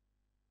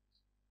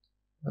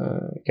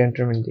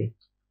 ক্যান্টনমেন্ট দিই,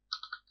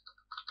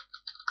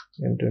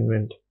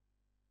 ক্যান্টনমেন্ট,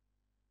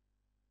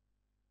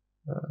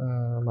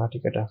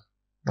 মাটিকাটা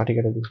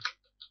দিই,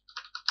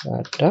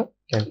 একটা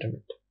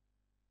ক্যান্টনমেন্ট,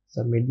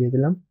 সাবমিট দিয়ে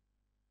দিলাম,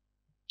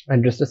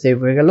 অ্যাড্রেসটা সেভ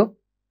হয়ে গেল।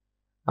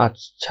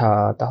 আচ্ছা,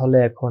 তাহলে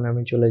এখন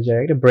আমি চলে যাই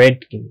একটা ব্রেড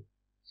কিনি,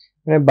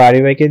 মানে বাড়ি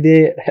ভাইকে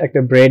দিয়ে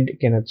একটা ব্রেড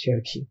কেনাচ্ছি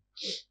আর কি।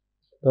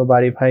 তো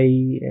বাড়ি ভাই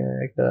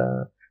একটা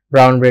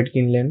ব্রাউন ব্রেড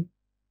কিনলেন,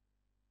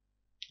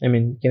 আই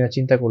মিন কেনার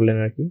চিন্তা করলেন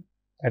আর কি,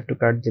 অ্যাড টু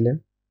কার্ট দিলেন,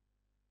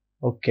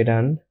 ওকে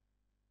ডান।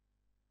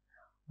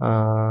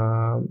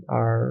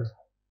 আর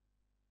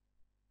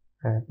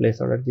হ্যাঁ, প্লেস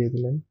অর্ডার দিয়ে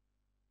দিলেন,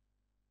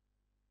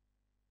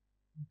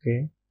 ওকে,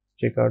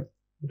 চেক আউট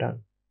ডান,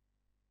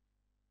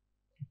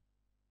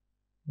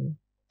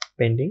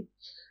 পেন্ডিং।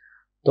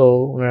 তো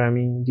ওনার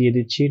আমি দিয়ে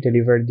দিচ্ছি,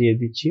 ডেলিভার দিয়ে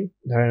দিচ্ছি।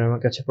 ধরেন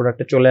আমার কাছে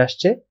প্রোডাক্টটা চলে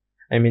আসছে,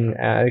 আই মিন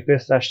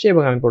রিকোয়েস্ট আসছে,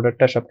 এবং আমি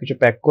প্রোডাক্টটা সবকিছু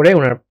প্যাক করে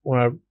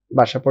ওনার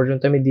বাসা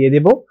পর্যন্ত আমি দিয়ে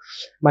দেব।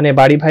 মানে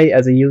বাড়ি ভাই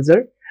অ্যাজ এ ইউজার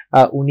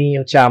উনি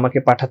হচ্ছে আমাকে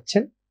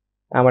পাঠাচ্ছেন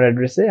আমার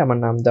অ্যাড্রেসে, আমার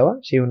নাম দেওয়া,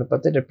 সেই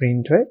অনুপাতে এটা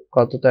প্রিন্ট হয়ে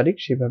কত তারিখ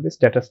সেভাবে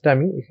স্ট্যাটাসটা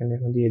আমি এখানে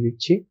এখন দিয়ে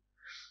দিচ্ছি।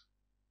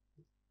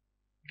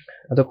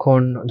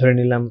 এতক্ষণ ধরে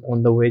নিলাম অন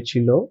দ্য ওয়ে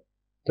ছিল,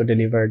 তো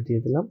ডেলিভার দিয়ে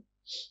দিলাম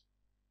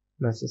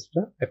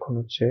মেসেজটা। এখন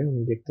হচ্ছে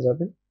উনি দেখতে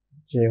পাবেন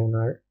যে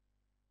ওনার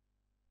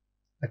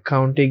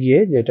অ্যাকাউন্টে গিয়ে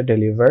যে এটা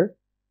ডেলিভার্ড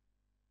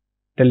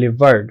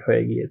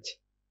হয়ে গিয়েছে।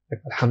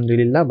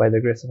 আলহামদুলিল্লাহ, বাই দ্য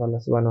গ্রেস অফ আল্লাহ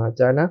সুবহানাহু ওয়া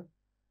তাআলা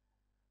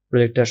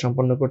প্রজেক্টটা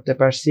সম্পন্ন করতে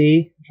পারছি।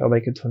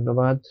 সবাইকে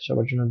ধন্যবাদ,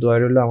 সবার জন্য দোয়া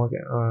রইল,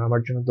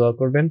 আমার জন্য দোয়া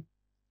করবেন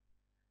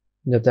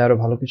যাতে আরো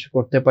ভালো কিছু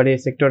করতে পারি এই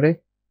সেক্টরে।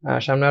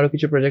 সামনে আরো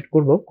কিছু প্রজেক্ট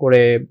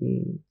করে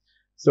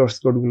সোর্স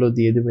কোড গুলো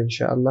দিয়ে দেবো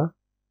ইনশাআল্লাহ।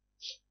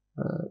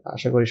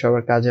 আশা করি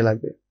সবার কাজে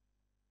লাগবে।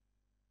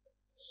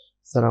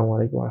 আসসালামু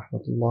আলাইকুম ওয়া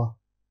রাহমাতুল্লাহ।